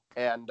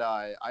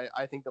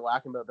I think the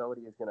lack of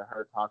mobility is going to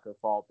hurt Taco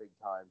Fall big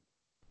time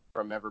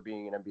from ever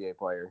being an NBA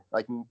player.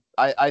 Like,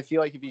 I feel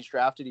like if he's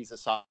drafted, he's a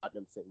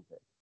Tottenham City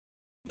pick.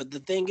 But the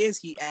thing is,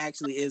 he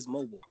actually is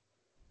mobile.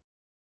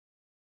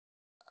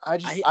 I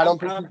don't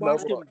think he's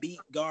watched mobile. him beat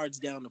guards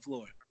down the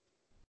floor.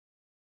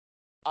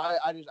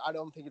 I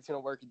don't think it's going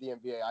to work at the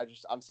NBA.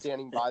 I'm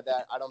standing by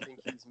that. I don't think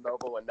he's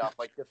mobile enough.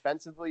 Like,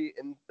 defensively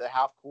in the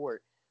half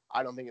court,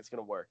 I don't think it's going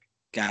to work.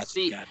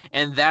 Gotcha.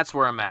 And that's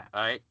where I'm at,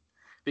 all right?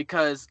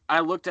 Because I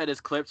looked at his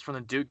clips from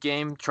the Duke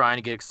game trying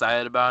to get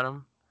excited about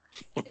him.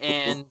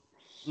 And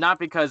not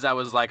because I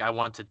was like, I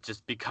want to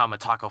just become a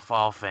Taco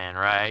Fall fan,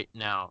 right?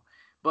 No.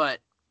 But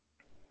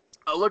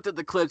I looked at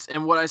the clips,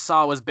 and what I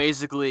saw was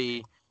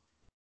basically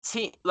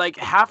like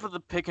half of the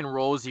pick and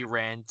rolls he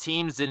ran,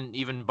 teams didn't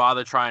even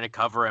bother trying to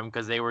cover him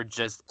because they were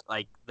just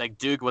like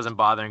Duke wasn't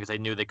bothering because they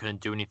knew they couldn't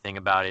do anything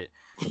about it.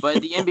 But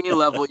at the NBA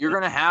level, you're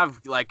gonna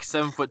have like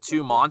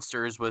 7'2"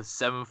 monsters with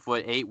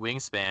 7'8"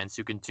 wingspans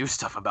who can do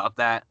stuff about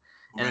that,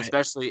 and Right.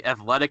 especially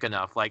athletic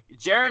enough. Like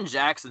Jaren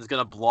Jackson's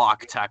gonna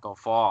block Taco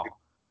Fall.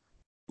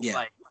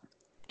 Yeah.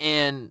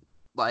 And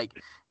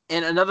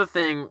another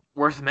thing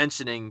worth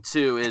mentioning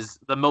too is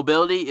the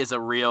mobility is a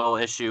real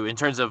issue in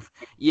terms of,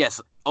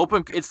 yes,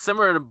 open. It's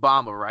similar to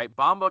Bamba, right?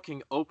 Bamba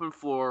can open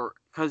floor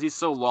because he's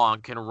so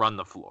long, can run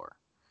the floor.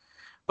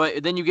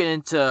 But then you get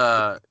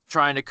into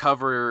trying to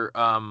cover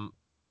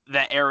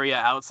that area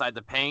outside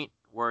the paint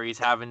where he's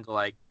having to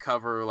like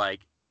cover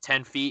like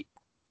 10 feet,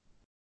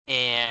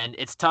 and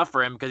it's tough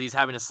for him because he's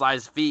having to slide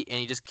his feet and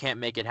he just can't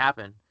make it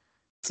happen.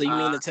 So you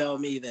mean to tell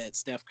me that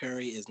Steph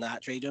Curry is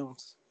not Trey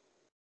Jones?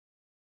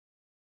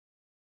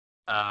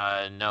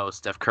 No,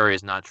 Steph Curry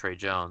is not Trey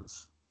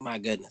Jones. My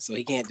goodness. So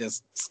he can't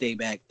just stay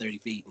back 30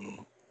 feet and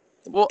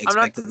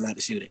expect him not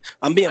to shoot it.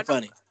 I'm being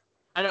funny.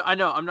 I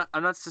know. I'm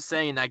not just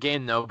saying that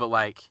game though, but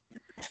like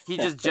he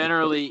just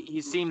generally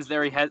he seems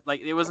very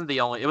it wasn't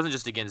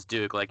just against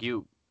Duke. Like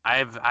I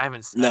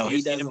haven't. No,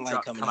 he doesn't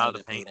like coming out of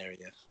the paint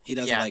area. He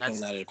doesn't like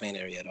coming out of the paint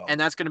area at all. And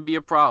that's going to be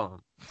a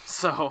problem.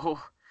 So,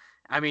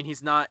 I mean,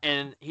 he's not,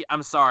 and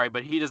I'm sorry,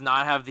 but he does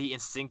not have the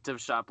instinctive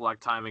shot block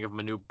timing of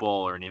Manute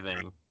Bol or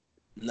anything.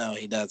 No,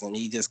 he doesn't.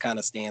 He just kind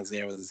of stands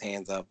there with his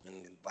hands up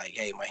and like,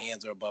 hey, my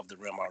hands are above the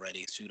rim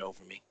already. Shoot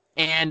over me.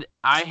 And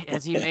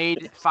has he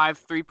made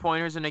 5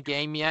 3-pointers in a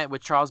game yet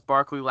with Charles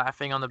Barkley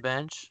laughing on the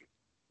bench?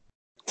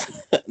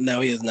 No,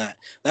 he is not.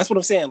 That's what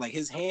I'm saying. Like,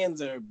 his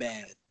hands are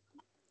bad.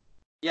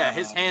 Yeah,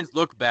 his hands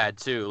look bad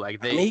too.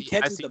 Like he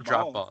catches the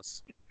drop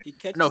balls. He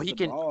catches he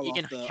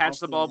can catch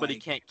the ball, but he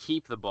can't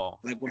keep the ball.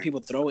 Like when people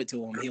throw it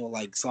to him, he'll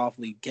like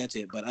softly catch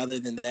it. But other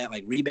than that,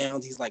 like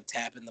rebounds, he's like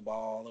tapping the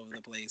ball all over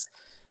the place.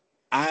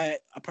 I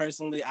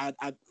personally, I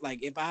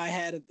like if I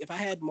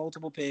had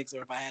multiple picks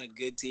or if I had a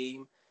good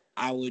team,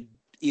 I would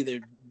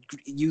either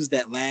use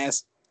that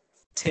last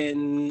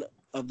 10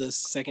 of the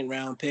second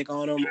round pick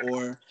on him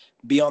or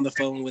be on the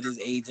phone with his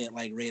agent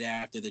like right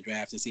after the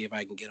draft to see if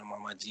I can get him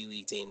on my G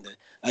League team.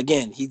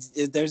 Again,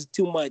 there's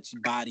too much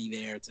body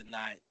there to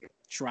not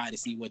try to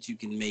see what you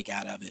can make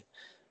out of it.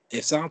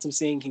 If Santum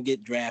Singh can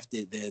get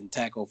drafted, then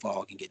Taco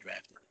Fall can get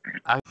drafted.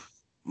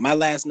 My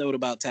last note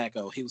about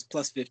Taco, he was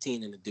plus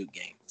 15 in the Duke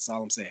game. That's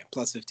all I'm saying.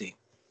 Plus 15.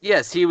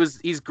 Yes,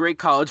 he's a great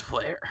college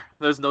player.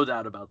 There's no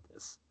doubt about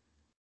this.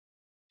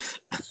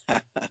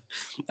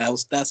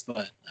 That's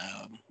fun.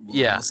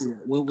 Yeah, We'll see I'm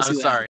what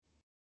happens. sorry.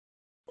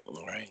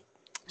 All right.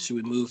 Should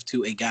we move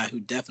to a guy who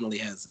definitely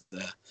has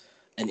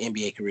an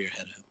NBA career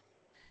ahead of him?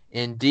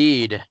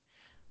 Indeed.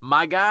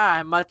 My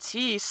guy,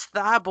 Matisse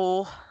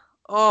Thybulle.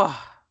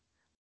 Oh,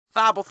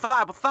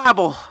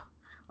 Thybulle.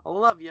 I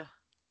love you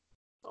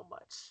so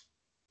much.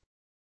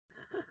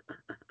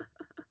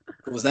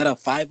 Was that a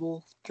five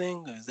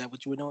thing, or is that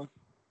what you were doing?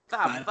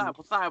 Five.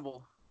 Thybulle.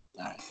 All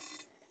right.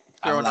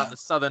 I'll Throwing allow on it. the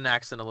southern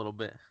accent a little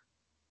bit.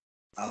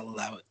 I'll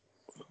allow it.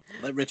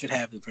 Let Richard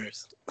have it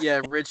first.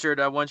 Yeah, Richard,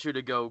 I want you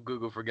to go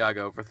Google for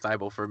Gago for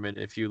Thybulle for a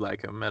minute if you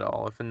like him at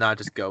all. If not,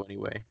 just go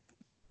anyway.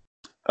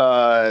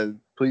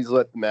 Please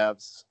let the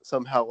Mavs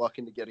somehow luck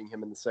into getting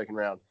him in the second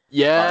round.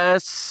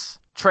 Yes.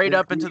 Trade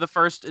up he- into the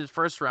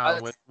first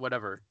round with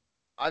whatever.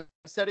 I've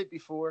said it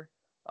before.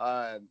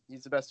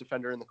 He's the best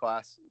defender in the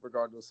class,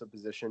 regardless of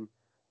position.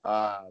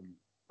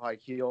 Like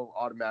he'll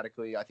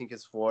automatically, I think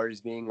his floor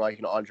is being like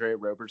an Andre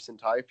Roberson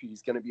type.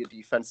 He's going to be a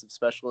defensive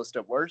specialist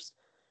at worst.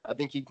 I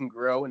think he can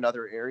grow in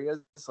other areas,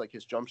 like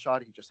his jump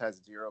shot. He just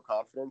has zero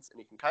confidence, and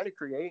he can kind of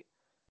create.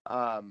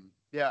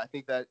 Yeah, I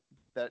think that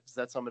does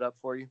that sum it up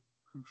for you?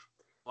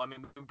 Well, I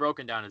mean, we've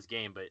broken down his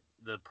game, but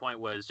the point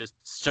was just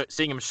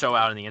seeing him show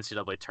out in the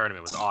NCAA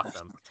tournament was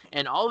awesome.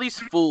 And all these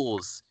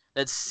fools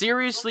that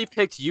seriously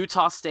picked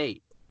Utah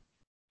State,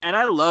 and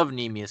I love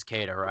Neemias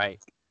Queta, right?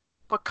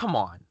 But come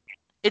on,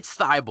 it's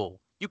Thybulle.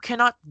 You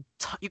cannot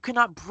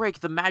break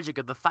the magic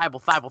of the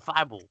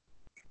Thybulle.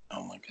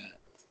 Oh my god.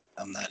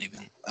 I'm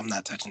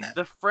not touching that.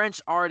 The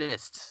French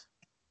artist,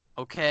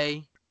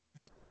 okay?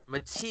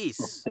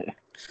 Matisse.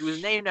 He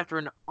was named after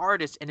an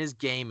artist, and his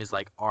game is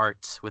like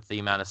art with the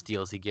amount of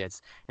steals he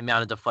gets, the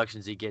amount of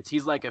deflections he gets.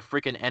 He's like a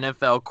freaking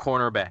NFL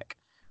cornerback.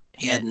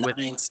 He had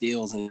 9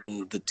 steals in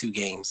the 2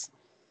 games.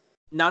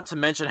 Not to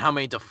mention how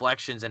many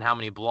deflections and how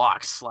many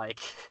blocks. Like,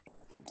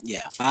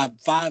 yeah,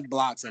 five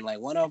blocks, and like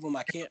one of them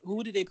I can't.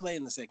 Who did they play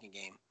in the second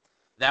game?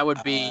 That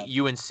would be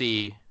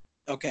UNC.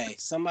 Okay,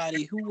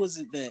 who was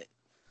it that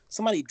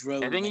somebody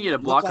drove? I think he had a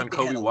block on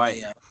Kobe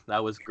White.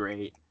 That was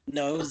great.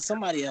 No, it was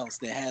somebody else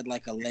that had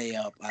like a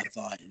layup, I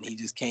thought, and he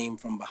just came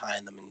from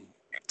behind them and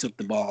took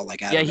the ball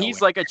like out of nowhere.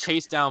 He's like a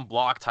chase down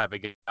block type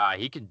of guy.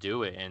 He can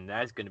do it, and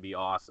that's going to be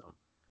awesome.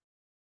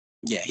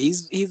 Yeah,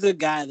 he's a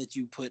guy that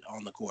you put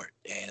on the court,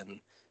 and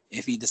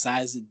if he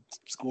decides to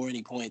score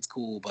any points,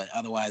 cool. But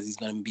otherwise, he's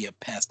going to be a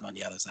pest on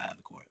the other side of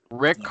the court.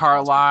 Rick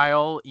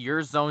Carlisle,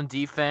 your zone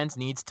defense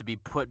needs to be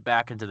put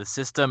back into the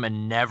system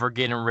and never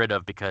getting rid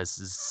of,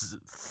 because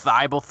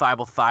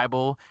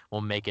Thybulle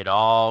will make it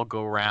all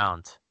go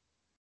round.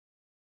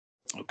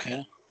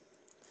 Okay.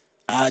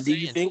 Do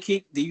you think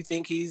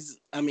he's?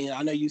 I mean,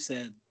 I know you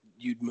said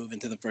you'd move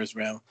into the first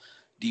round.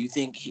 Do you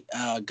think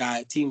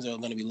teams are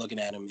going to be looking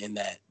at him in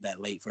that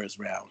late first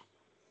round?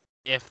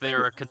 If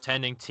they're a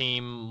contending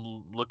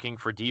team looking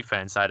for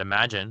defense, I'd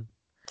imagine.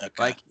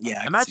 Okay.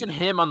 Imagine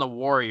him on the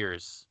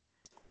Warriors.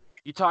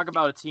 You talk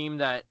about a team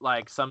that,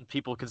 like, some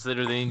people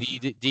consider they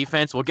need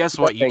defense. Well, guess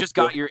what? You just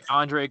got your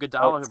Andre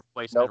Iguodala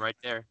replacement right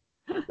there.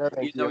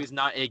 No, he's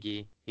not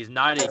Iggy. He's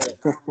not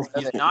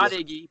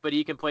Iggy, but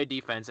he can play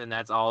defense, and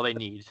that's all they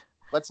need.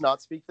 Let's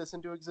not speak this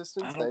into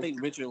existence. I don't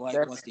think Richard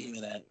wants to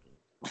hear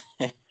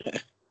that.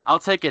 I'll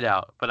take it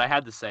out, but I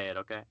had to say it,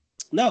 okay?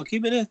 No,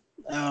 keep it in.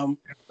 No,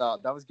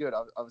 that was good.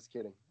 I was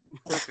kidding.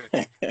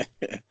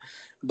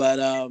 but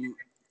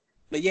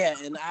yeah,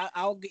 and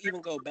I'll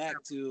even go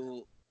back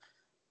to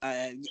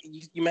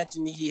you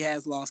mentioned he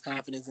has lost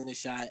confidence in his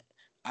shot.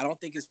 I don't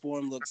think his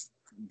form looks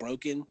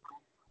broken,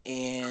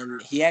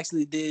 and he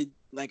actually did,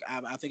 like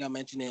I think I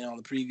mentioned it on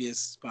the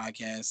previous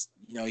podcast.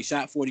 You know, he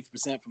shot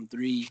 40% from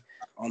 3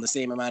 on the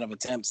same amount of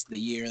attempts the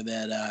year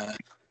that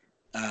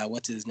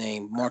what's his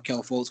name,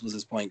 Markelle Fultz was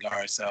his point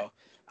guard. So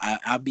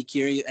I'd be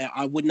curious.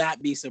 I would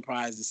not be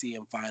surprised to see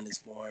him find his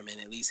form and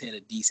at least hit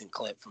a decent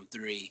clip from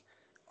 3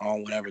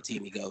 on whatever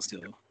team he goes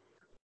to.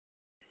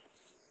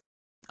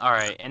 All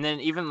right, and then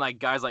even like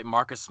guys like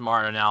Marcus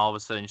Smart are now all of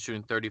a sudden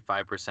shooting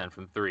 35%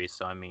 from 3.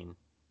 So I mean,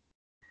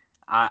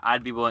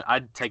 I'd be willing.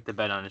 I'd take the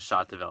bet on his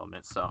shot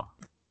development. So,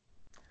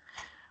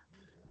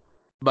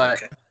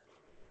 but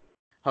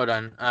hold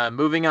on.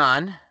 Moving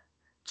on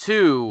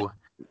to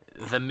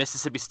the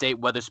Mississippi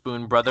State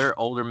Weatherspoon brother,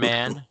 older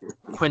man,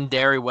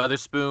 Quindary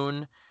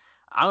Weatherspoon.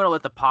 I'm gonna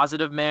let the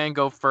positive man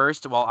go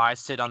first while I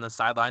sit on the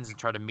sidelines and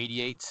try to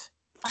mediate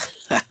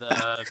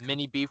the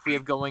mini beef we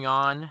have going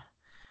on.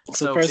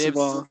 So first of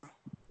all,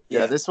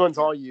 this one's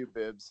all you,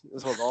 Bibbs.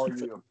 This one's all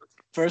you.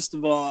 First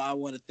of all, I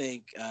want to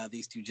thank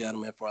these two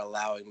gentlemen for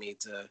allowing me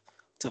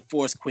to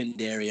force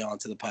Quindary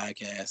onto the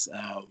podcast.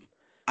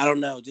 I don't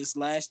know. Just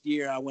last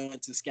year, I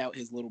went to scout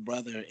his little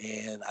brother,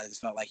 and I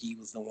just felt like he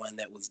was the one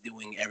that was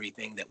doing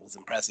everything that was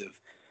impressive.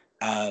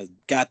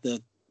 Got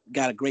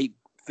a great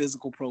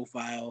physical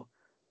profile,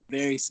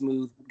 very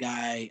smooth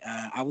guy.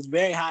 I was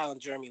very high on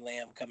Jeremy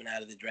Lamb coming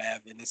out of the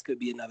draft, and this could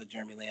be another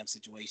Jeremy Lamb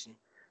situation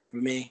for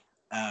me.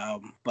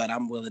 But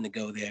I'm willing to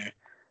go there.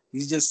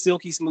 He's just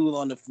silky smooth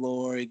on the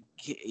floor.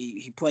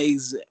 He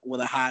plays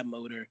with a high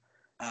motor.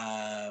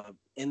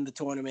 In the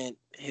tournament,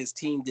 his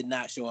team did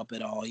not show up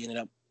at all. He ended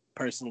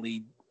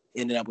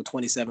up with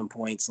 27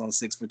 points on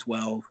 6 for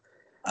 12,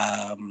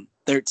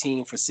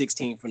 13 for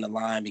 16 from the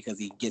line because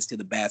he gets to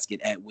the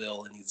basket at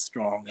will and he's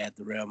strong at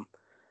the rim.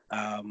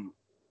 I'm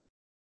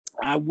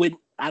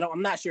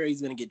not sure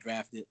he's going to get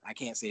drafted. I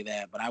can't say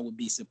that, but I would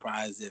be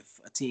surprised if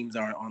teams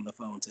aren't on the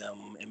phone to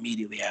him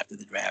immediately after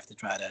the draft to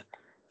try to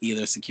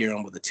either secure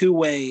him with a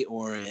two-way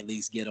or at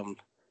least get him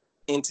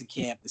into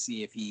camp to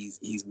see if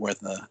he's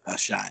worth a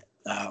shot.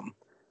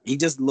 He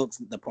just looks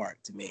the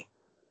part to me.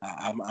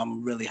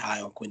 I'm really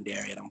high on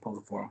Quindary and I'm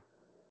pulling for him.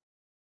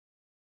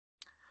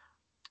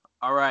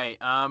 All right,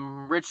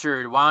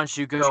 Richard, why don't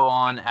you go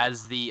on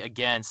as the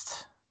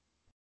against?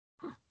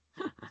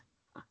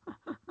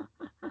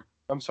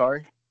 I'm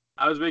sorry.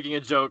 I was making a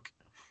joke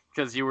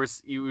because you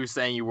were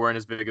saying you weren't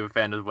as big of a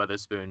fan of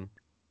Weatherspoon.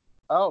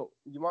 Oh,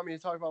 you want me to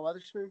talk about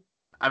Weatherspoon?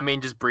 I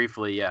mean, just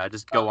briefly, yeah.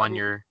 Just go on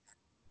your.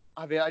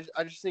 I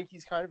just think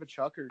he's kind of a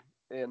chucker,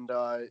 and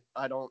I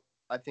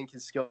think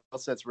his skill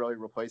set's really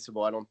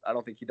replaceable. I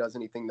don't think he does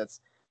anything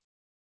that's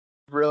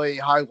really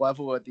high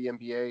level at the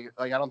NBA.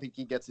 Like I don't think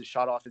he gets his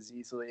shot off as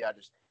easily.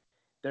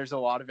 There's a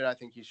lot of it. I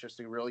think he's just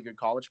a really good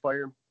college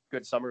player,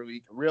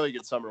 really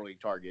good summer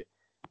league target.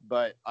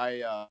 But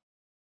I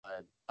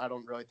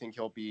don't really think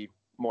he'll be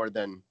more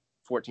than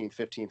 14th,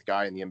 15th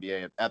guy in the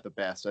NBA at the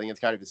best. I think it's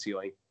kind of a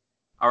ceiling.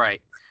 All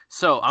right.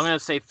 So I'm going to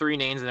say three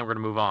names and then we're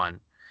going to move on.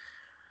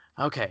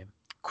 Okay.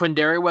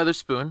 Quindary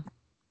Weatherspoon,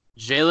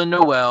 Jalen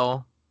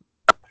Noel,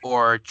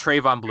 or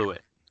Trayvon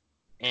Blewett.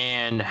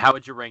 And how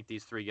would you rank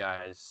these three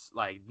guys?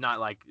 Not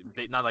like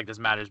this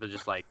matters, but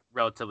just like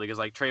relatively, because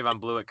like Trayvon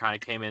Blewett kind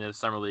of came into the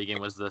summer league and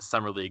was the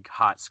summer league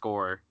hot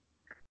scorer.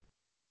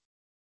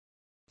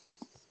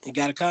 He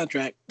got a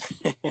contract.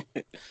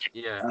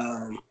 Yeah.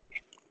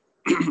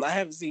 I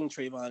haven't seen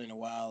Trayvon in a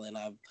while, and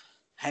I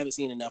haven't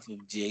seen enough of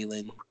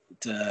Jalen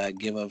to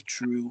give a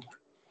true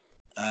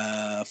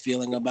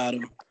feeling about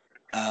him.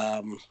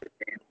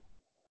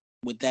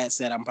 With that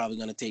said, I'm probably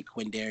going to take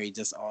Quindary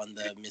just on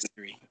the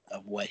mystery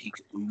of what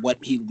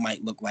he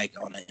might look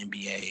like on an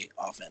NBA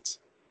offense.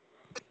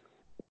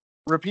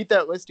 Repeat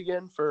that list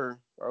again for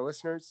our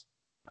listeners.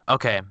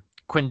 Okay.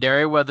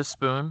 Quindary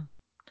Weatherspoon,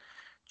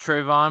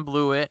 Trayvon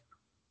Blewett,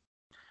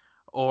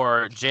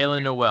 or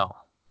Jalen Noel.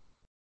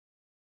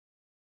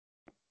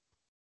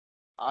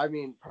 I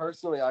mean,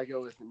 personally, I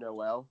go with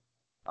Noel.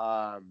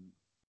 I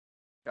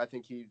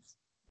think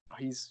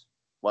he's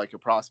like a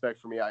prospect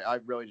for me. I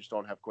really just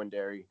don't have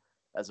Quindary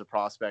as a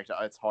prospect.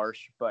 It's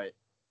harsh, but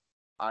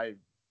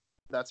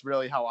that's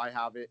really how I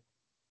have it.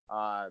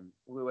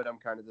 Blewett, I'm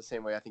kind of the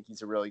same way. I think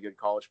he's a really good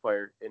college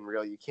player, and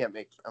really, you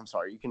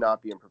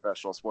cannot be in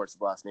professional sports with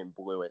the last name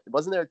Blewett.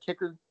 Wasn't there a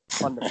kicker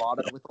on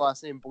Nevada with the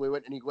last name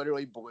Blewett, and he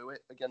literally blew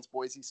it against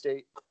Boise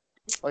State?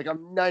 Like, I'm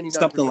 99%.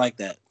 Something like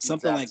that.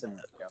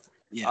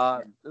 Yeah.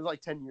 It was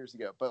like 10 years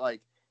ago. But,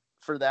 like,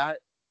 for that,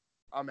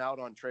 I'm out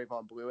on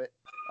Trayvon Blewett.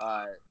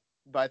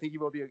 But I think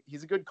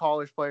he's a good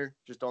college player.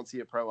 Just don't see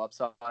a pro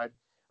upside.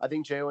 I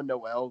think Jalen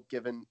Noel,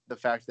 given the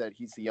fact that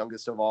he's the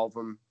youngest of all of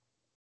them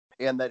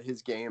and that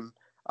his game,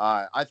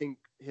 I think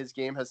his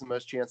game has the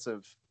most chance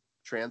of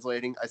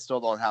translating. I still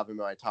don't have him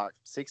in my top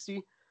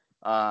 60.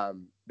 But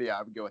yeah,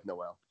 I would go with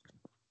Noel.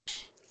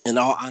 In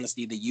all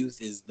honesty, the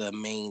youth is the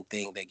main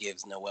thing that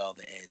gives Noel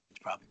the edge,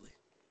 probably.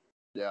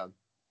 Yeah.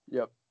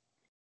 Yep.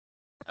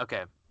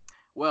 Okay.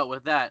 Well,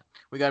 with that,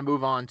 we got to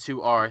move on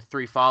to our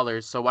three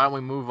fathers. So why don't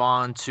we move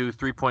on to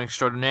three-point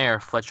extraordinaire,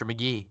 Fletcher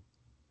McGee?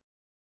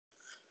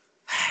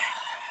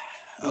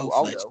 I'll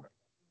go.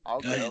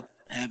 Go ahead.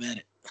 Have at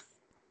it.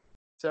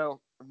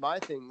 So my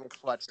thing with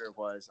Fletcher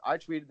was I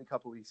tweeted a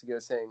couple weeks ago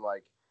saying,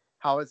 like,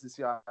 how is this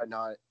guy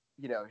not,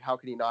 how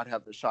could he not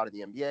have the shot in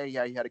the NBA?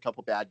 Yeah, he had a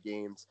couple bad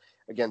games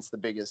against the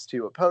biggest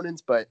two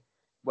opponents, but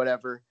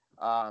whatever.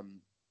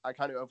 I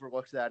kind of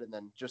overlooked that, and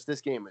then just this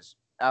game was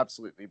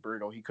absolutely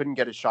brutal. He couldn't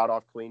get his shot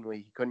off cleanly.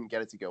 He couldn't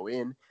get it to go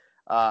in.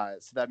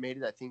 So that made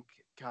it, I think,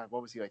 God,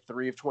 what was he, like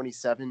 3 of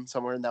 27,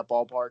 somewhere in that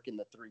ballpark in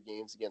the 3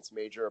 games against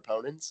major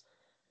opponents.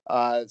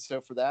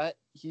 So for that,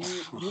 he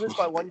was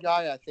my one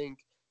guy, I think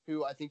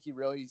he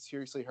really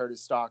seriously hurt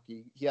his stock.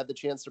 He had the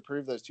chance to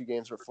prove those 2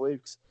 games were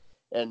flukes,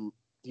 and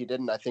he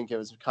didn't. I think it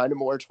was kind of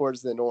more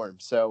towards the norm.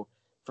 So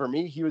for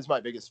me, he was my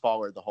biggest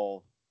faller the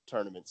whole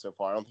tournament so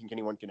far. I don't think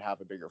anyone can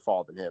have a bigger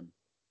fall than him.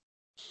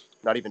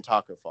 Not even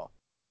Taco Fall.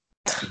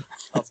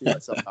 I'll see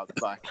myself out.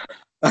 Goodbye.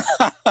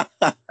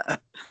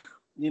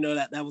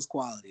 That was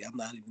quality. I'm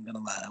not even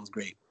gonna lie. That was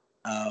great.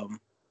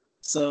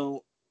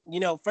 So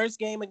first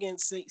game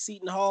against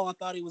Seton Hall, I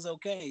thought he was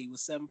okay. He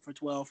was 7 for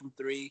 12 from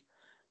 3.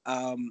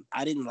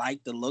 I didn't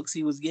like the looks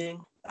he was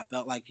getting. I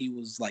felt like he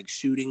was like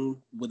shooting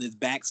with his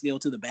back still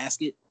to the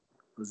basket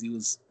because he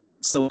was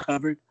so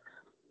covered.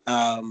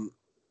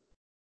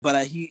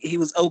 But he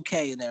was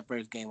okay in that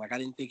first game. Like I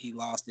didn't think he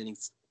lost any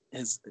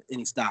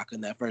stock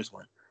in that first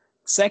one.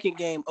 Second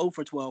game, 0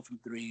 for 12 from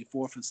 3,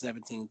 4 for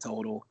 17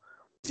 total.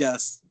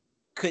 Just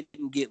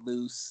couldn't get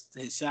loose.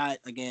 His shot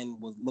again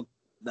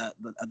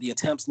the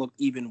attempts looked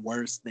even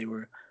worse. They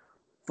were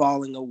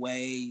falling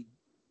away.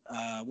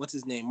 what's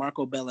his name,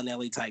 Marco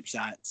Bellinelli type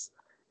shots,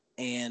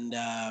 and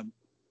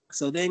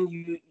so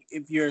then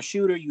if you're a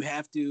shooter, you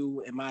have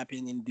to, in my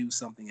opinion, do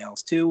something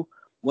else too.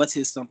 What's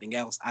his something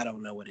else? I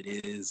don't know what it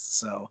is.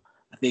 So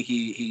I think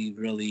he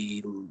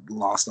really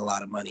lost a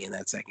lot of money in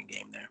that second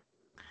game there.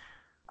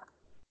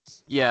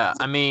 Yeah,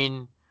 I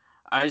mean,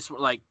 I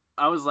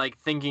was like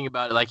thinking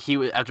about it. Like he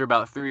was after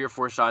about 3 or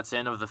 4 shots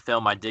in of the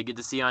film I did get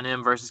to see on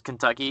him versus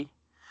Kentucky.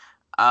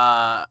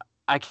 Uh,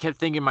 I kept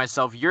thinking to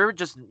myself, you're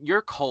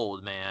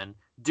cold, man.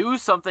 Do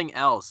something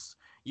else.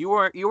 You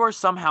are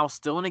somehow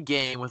still in a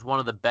game with one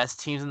of the best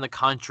teams in the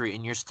country,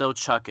 and you're still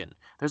chucking.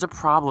 There's a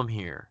problem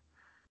here.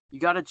 You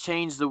gotta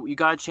change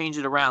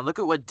it around. Look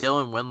at what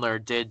Dylan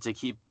Windler did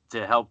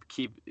to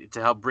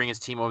help bring his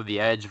team over the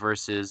edge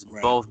versus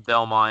Right. both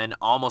Belmont and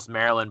almost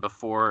Maryland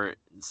before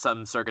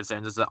some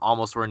circumstances that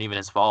almost weren't even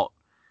his fault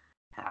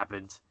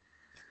happened.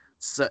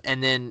 So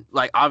and then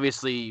like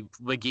obviously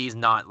McGee's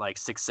not like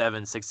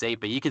 6'7", 6'8",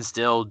 but he can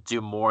still do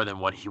more than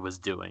what he was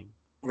doing.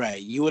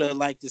 Right. You would have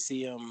liked to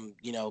see him,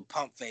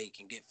 pump fake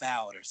and get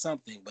fouled or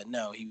something, but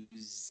no, he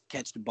was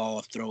catch the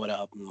ball, throw it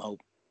up, and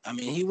hope. I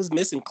mean, he was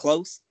missing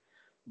close,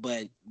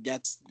 but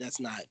that's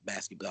not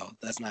basketball.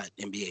 That's not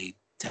NBA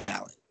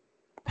talent. So,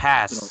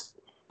 Pass.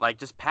 Like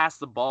just pass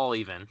the ball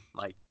even.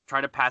 Like try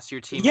to pass to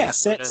your yeah,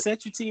 teammates. Try set to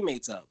set your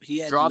teammates up. He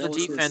had draw the no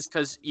defense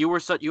assists. because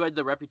you had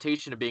the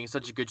reputation of being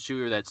such a good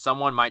shooter that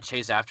someone might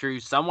chase after you.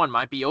 Someone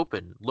might be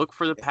open. Look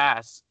for the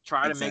pass.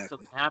 Try to make Exactly.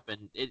 something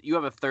happen. You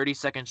have a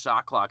 30-second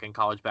shot clock in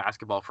college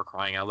basketball for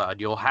crying out loud.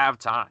 You'll have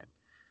time.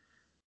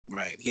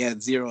 Right. He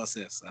had 0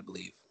 assists, I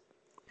believe.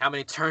 How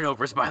many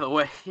turnovers, by the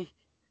way?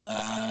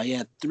 He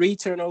had 3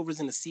 turnovers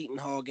in the Seton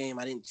Hall game.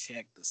 I didn't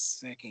check the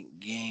second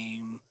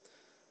game.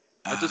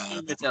 Let's Uh,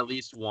 assume it's at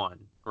least one,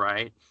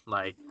 right?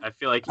 Like I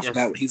feel like I if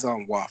forgot he's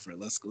on Wofford.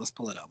 Let's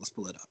pull it up. Let's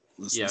pull it up.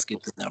 yeah, Let's cool.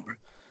 get the number.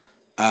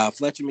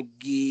 Fletcher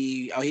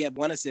McGee. Oh, he had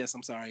 1 assist.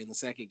 I'm sorry, in the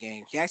second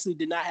game. He actually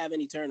did not have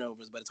any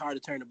turnovers, but it's hard to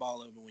turn the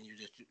ball over when you're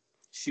just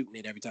shooting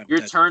it every time you Your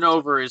touch it.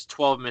 turnover is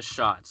 12 missed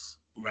shots.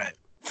 Right.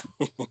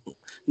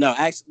 No,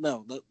 actually,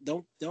 no.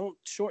 Don't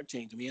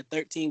shortchange him. He had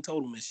 13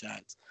 total missed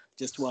shots.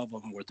 Just 12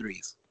 of them were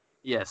threes.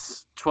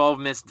 Yes, 12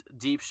 missed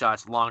deep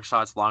shots,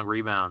 long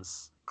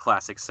rebounds.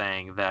 Classic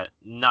saying that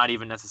not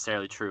even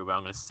necessarily true, but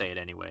I'm going to say it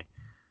anyway.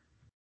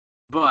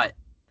 But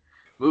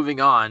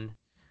moving on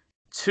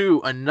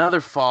to another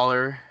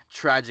faller,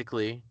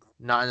 tragically,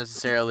 not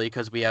necessarily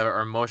because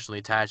are emotionally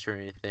attached or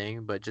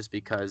anything, but just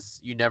because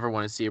you never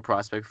want to see a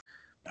prospect.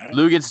 All right.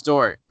 Lugens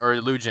Dort, or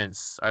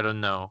Lugens, I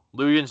don't know.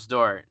 Lugens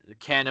Dort, the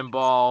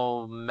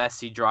cannonball,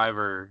 messy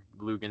driver,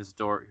 Lugens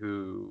Dort,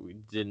 who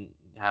didn't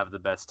have the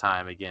best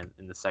time again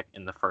in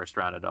the first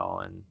round at all,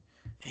 and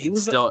He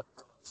was. still.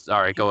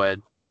 Sorry, go ahead.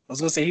 I was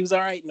gonna say he was all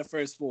right in the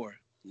first four,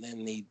 and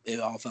then it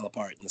all fell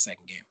apart in the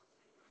second game.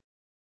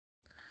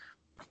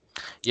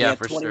 He Yeah, had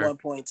for sure. 21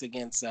 points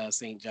against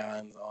St.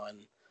 John's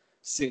on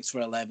 6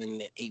 for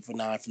 11, 8 for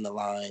 9 from the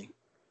line.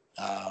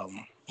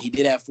 He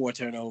did have 4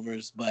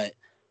 turnovers, but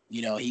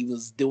he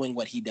was doing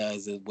what he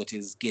does, which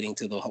is getting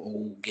to the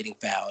hole, getting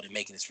fouled, and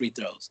making his free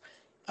throws.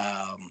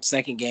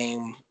 Second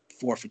game,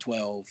 4 for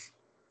 12,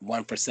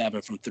 1 for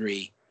 7 from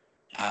three.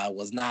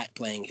 Was not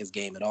playing his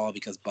game at all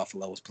because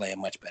Buffalo was playing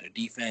much better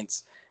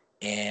defense,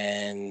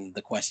 and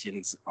the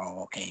questions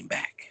all came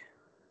back.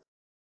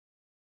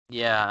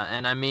 Yeah,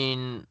 and I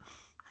mean,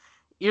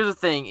 here's the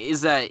thing: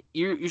 is that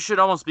you should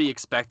almost be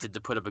expected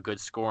to put up a good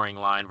scoring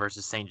line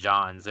versus St.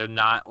 John's. They're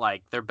not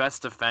like their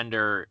best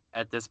defender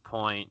at this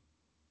point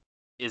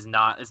is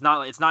not. It's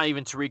not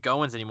even Tariq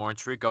Owens anymore. And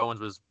Tariq Owens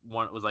was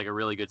like a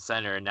really good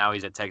center, and now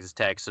he's at Texas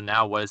Tech. So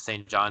now what does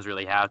St. John's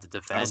really have to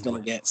I was defend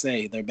gonna with?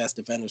 say their best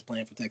defenders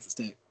playing for Texas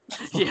Tech.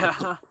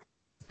 Yeah.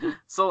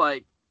 So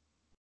like,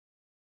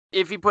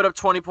 if he put up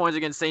 20 points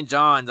against St.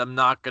 John's, I'm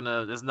not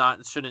gonna.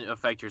 It shouldn't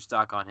affect your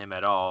stock on him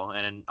at all.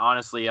 And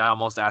honestly, I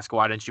almost ask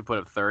why didn't you put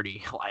up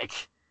 30? Like,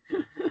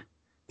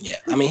 Yeah,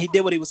 I mean he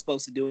did what he was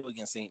supposed to do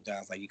against St.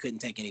 John's. Like you couldn't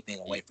take anything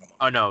away from him.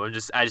 oh no, I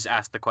just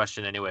asked the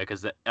question anyway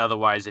because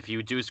otherwise, if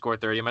you do score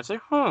 30, I might say,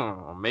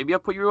 maybe I'll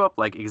put you up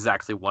like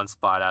exactly one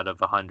spot out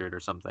of 100 or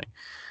something.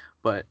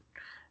 But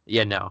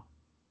yeah, no,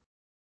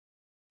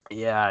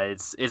 yeah,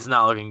 it's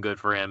not looking good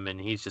for him,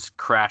 and he's just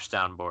crashed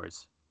down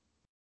boards.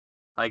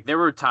 Like there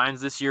were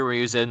times this year where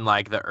he was in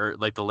like the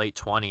late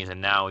 20s,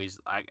 and now he's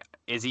like,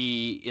 is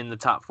he in the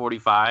top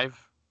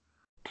 45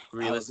 I was never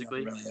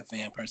realistically? really a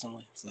fan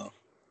personally, so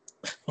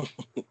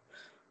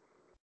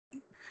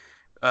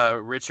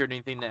Richard,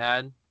 anything to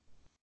add?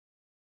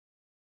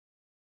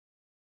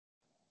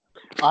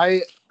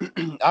 I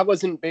I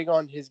wasn't big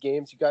on his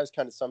games. You guys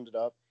kind of summed it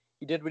up.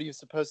 He did what he was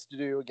supposed to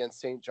do against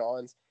St.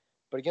 John's,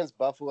 but against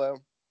Buffalo,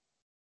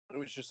 it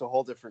was just a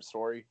whole different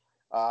story.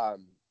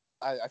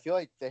 I feel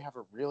like they have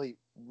a really,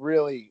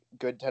 really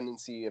good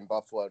tendency in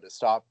Buffalo to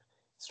stop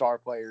star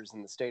players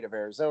in the state of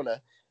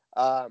Arizona.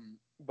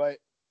 But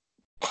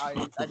I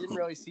didn't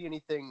really see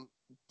anything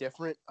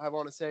different, I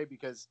want to say,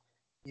 because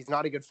he's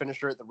not a good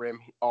finisher at the rim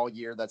all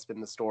year. That's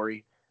been the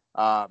story.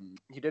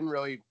 He didn't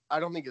really – I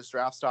don't think his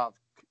draft stock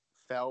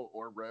fell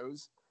or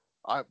rose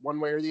one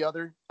way or the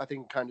other. I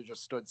think it kind of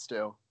just stood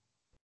still.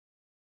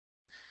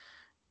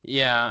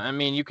 Yeah, I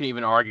mean, you can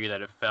even argue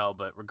that it fell,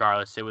 but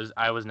regardless,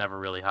 I was never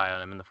really high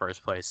on him in the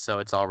first place, so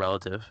it's all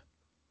relative.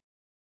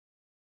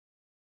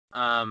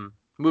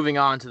 Moving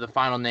on to the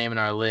final name in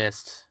our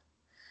list.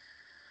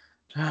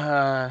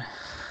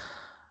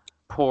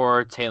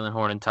 Poor Taylor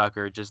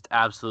Horton-Tucker, just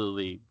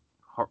absolutely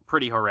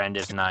pretty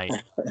horrendous night.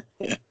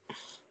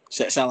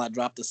 Shall I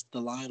drop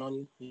the line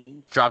on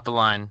you? Drop the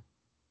line.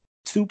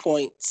 2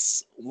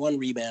 points, 1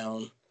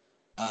 rebound,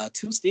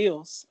 2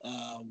 steals,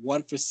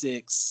 1 for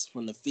 6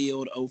 from the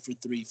field, 0 for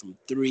 3 from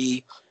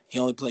 3. He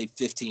only played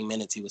 15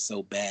 minutes. He was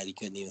so bad he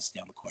couldn't even stay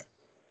on the court.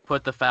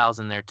 Put the fouls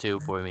in there too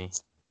for me.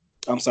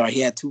 I'm sorry, he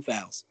had 2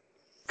 fouls.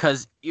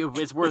 Because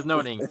it's worth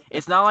noting,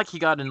 it's not like he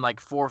got in like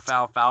 4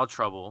 foul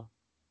trouble.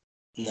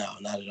 No,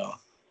 not at all.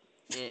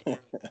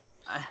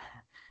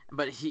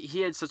 But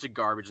he had such a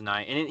garbage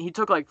night, and he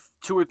took like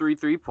 2 or 3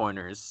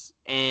 3-pointers,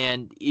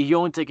 and you're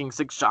only taking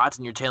 6 shots,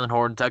 and you're Taylor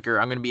Horton-Tucker.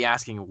 I'm going to be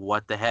asking,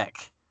 what the heck?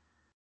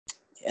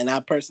 And I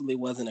personally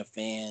wasn't a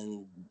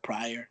fan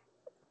prior,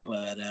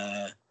 but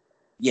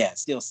yeah, it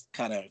still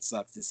kind of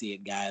sucks to see a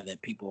guy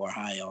that people are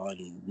high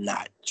on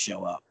not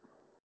show up.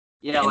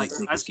 Yeah, like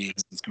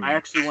I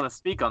actually want to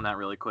speak on that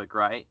really quick,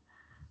 right?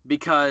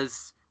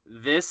 Because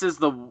this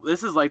is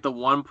like the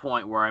one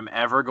point where I'm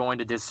ever going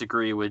to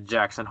disagree with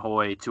Jackson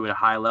Hoy to a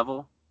high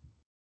level.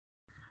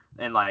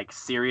 And like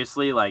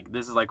seriously, like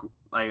this is like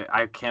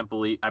I can't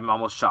believe I'm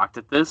almost shocked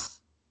at this.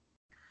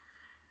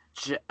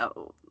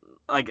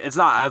 Like it's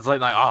not as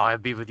like oh I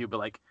have beef with you, but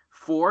like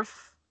 4th,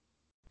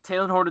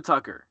 Taylor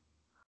Horton-Tucker,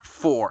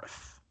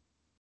 4th.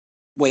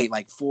 Wait,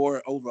 like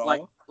 4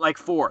 overall? Like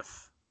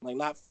 4th. Like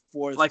not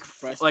 4th. Like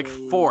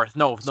 4th.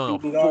 No,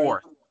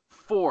 4th.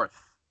 4th.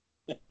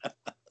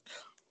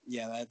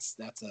 Yeah, that's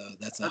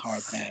a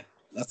hard pass.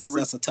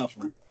 That's a tough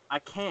one. I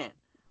can't.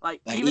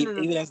 Like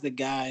even as the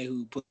guy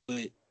who put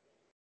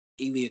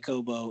Elie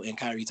Okobo and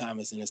Kyrie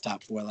Thomas in his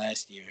top 4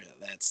 last year,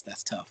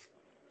 that's tough.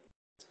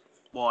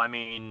 Well, I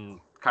mean,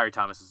 Kyrie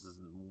Thomas is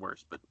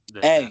worse, but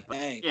yeah.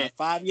 A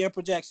 5-year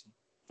projection,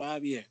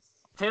 5 years.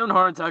 Taylor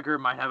Horton-Tucker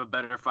might have a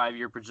better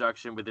 5-year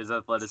projection with his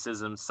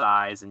athleticism,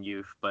 size, and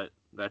youth, but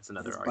that's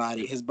another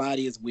argument. His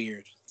body is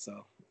weird,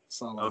 so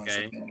that's all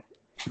okay.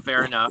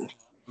 Fair enough.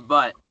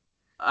 But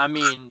I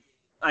mean,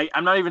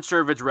 I'm not even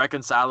sure if it's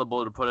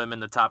reconcilable to put him in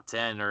the top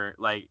 10 or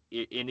like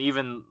in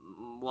even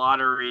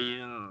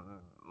lottery.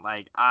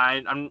 Like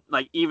I'm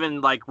like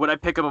even like would I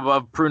pick him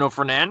above Bruno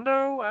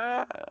Fernando?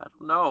 I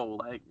don't know.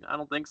 Like I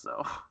don't think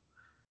so.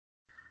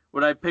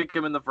 Would I pick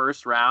him in the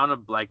first round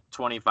of like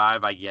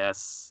 25? I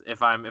guess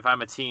if I'm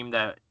a team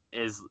that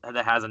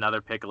has another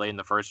pick late in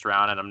the first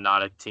round and I'm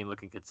not a team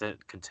looking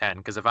contend.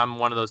 Because if I'm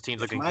one of those teams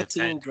looking my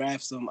team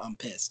drafts him, I'm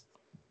pissed.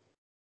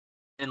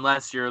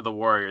 Unless you're the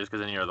Warriors, because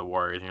then you're the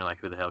Warriors and you're like,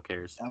 who the hell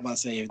cares? I'm about to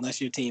say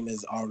unless your team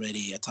is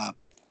already a top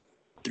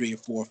 3 or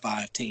 4 or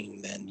 5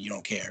 team, then you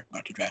don't care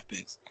about your draft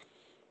picks.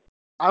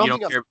 I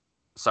don't care.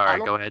 Sorry,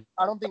 go ahead.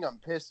 I don't think I'm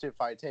pissed if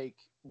I take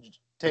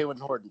Taylor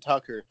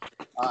Horton-Tucker.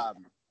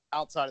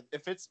 Outside of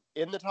if it's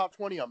in the top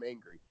 20, I'm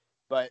angry.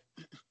 But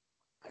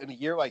in a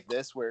year like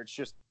this, where it's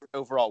just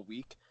overall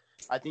weak,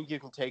 I think you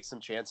can take some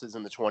chances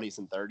in the 20s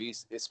and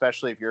 30s,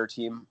 especially if you're a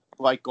team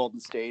like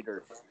Golden State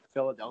or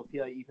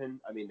Philadelphia.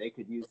 Even they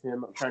could use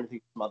him. I'm trying to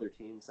think of some other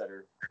teams that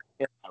are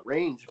in that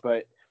range,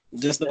 but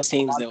just those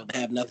teams that would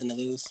have nothing to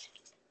lose.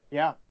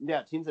 Yeah,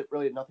 teams that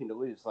really have nothing to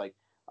lose. Like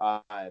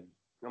I'm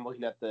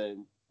looking at the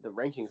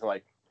rankings. I'm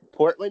like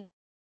Portland.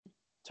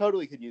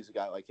 Totally could use a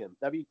guy like him.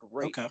 That'd be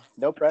great. Okay.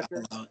 No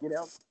pressure,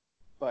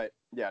 But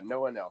yeah, no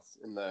one else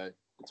in the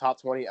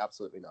top 20.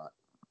 Absolutely not.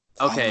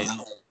 Okay.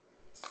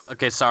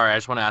 Sorry, I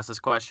just want to ask this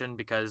question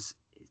because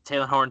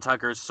Taylor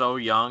Horton-Tucker is so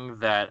young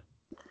that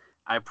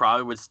I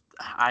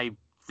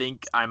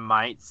think I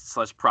might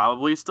 /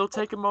 probably still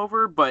take him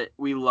over. But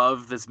we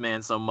love this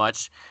man so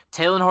much.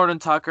 Taylor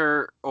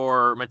Horton-Tucker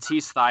or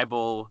Matisse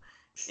Thybulle,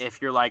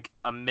 if you're like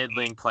a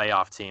middling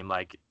playoff team,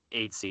 like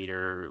 8 seed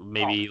or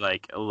maybe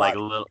like a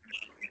little.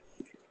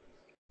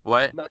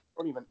 What? No,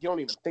 you don't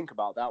even think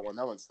about that one.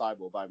 That one's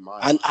Thybulle by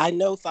mile. I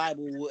know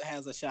Thybulle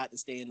has a shot to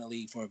stay in the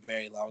league for a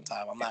very long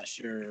time. I'm not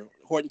sure.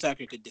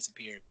 Horton-Tucker could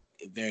disappear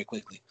very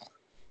quickly.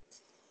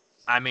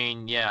 I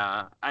mean,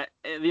 yeah.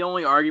 The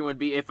only argument would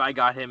be if I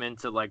got him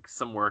into like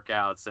some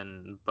workouts,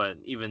 but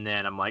even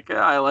then, I'm like,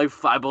 I like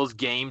Thybulle's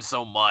game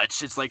so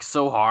much. It's like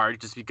so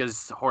hard just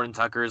because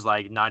Horton-Tucker is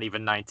like not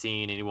even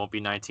 19 and he won't be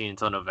 19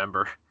 until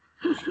November.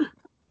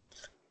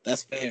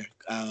 That's fair.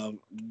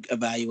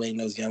 Evaluating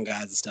those young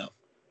guys and stuff.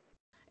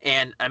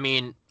 And I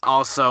mean,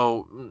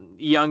 also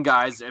young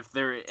guys, if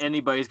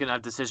anybody's gonna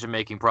have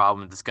decision-making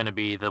problems, it's gonna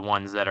be the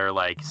ones that are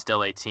like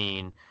still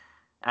 18.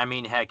 I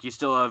mean, heck, you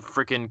still have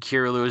freaking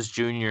Kira Lewis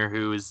Jr.,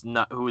 who is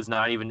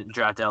not even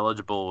draft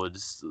eligible,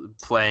 is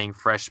playing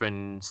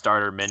freshman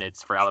starter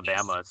minutes for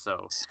Alabama.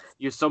 So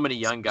you have so many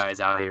young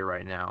guys out here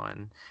right now,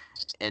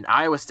 and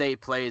Iowa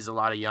State plays a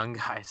lot of young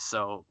guys.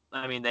 So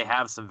I mean, they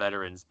have some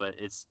veterans, but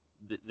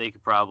they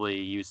could probably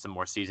use some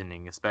more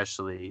seasoning,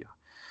 especially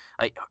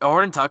like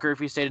Horton Tucker, if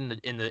he stayed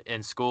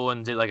in school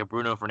and did like a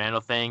Bruno Fernando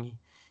thing,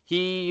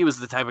 he was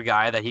the type of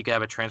guy that he could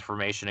have a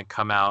transformation and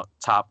come out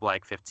top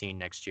like 15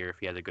 next year if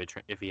he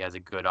has a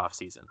good off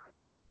season.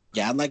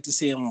 Yeah, I'd like to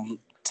see him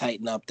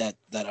tighten up that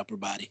upper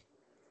body.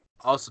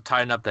 Also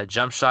tighten up that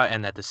jump shot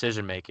and that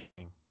decision making.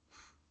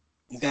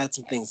 He's got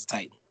some things to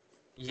tighten.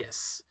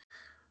 Yes.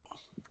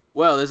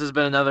 Well, this has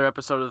been another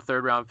episode of the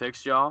Third Round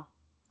Picks, y'all.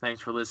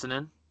 Thanks for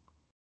listening.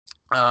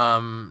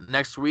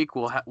 Next week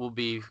we'll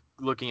be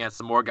looking at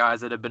some more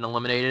guys that have been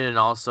eliminated and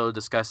also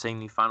discussing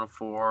the Final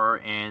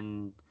Four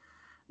and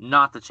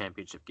not the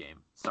championship game.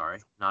 Sorry,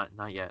 not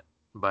yet,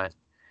 but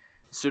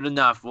soon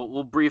enough.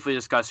 We'll briefly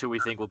discuss who we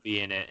think will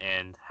be in it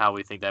and how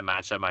we think that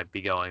matchup might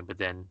be going, but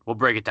then we'll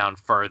break it down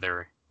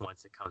further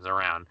once it comes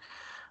around.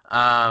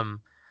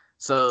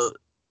 So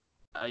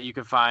you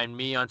can find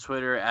me on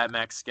Twitter at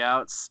Max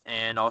Scouts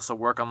and also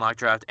work on Lock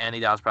Draft and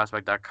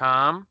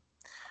DallasProspect.com.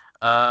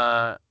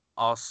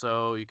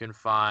 Also, you can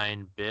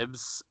find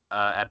Bibbs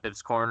at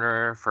Bibbs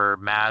Corner for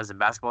Mavs and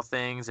basketball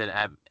things, and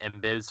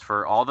Bibbs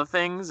for all the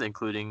things,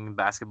 including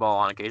basketball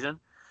on occasion.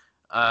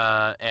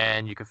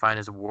 And you can find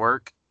his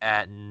work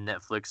at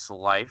Netflix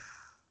Life,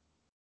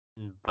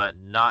 but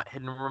not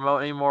Hidden Remote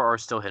anymore, or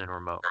still Hidden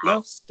Remote?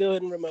 No, still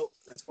Hidden Remote.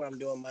 That's where I'm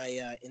doing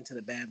my Into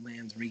the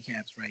Badlands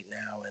recaps right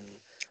now and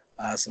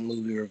some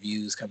movie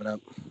reviews coming up.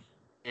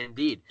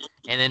 Indeed.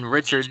 And then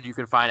Richard, you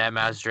can find at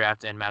Mavs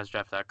Draft and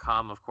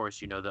MavsDraft.com. Of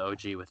course, you know the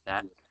OG with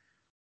that.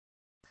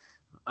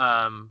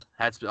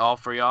 That's all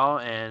for y'all,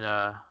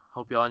 and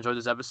hope y'all enjoyed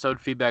this episode.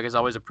 Feedback is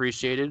always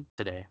appreciated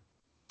today.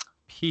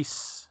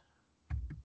 Peace.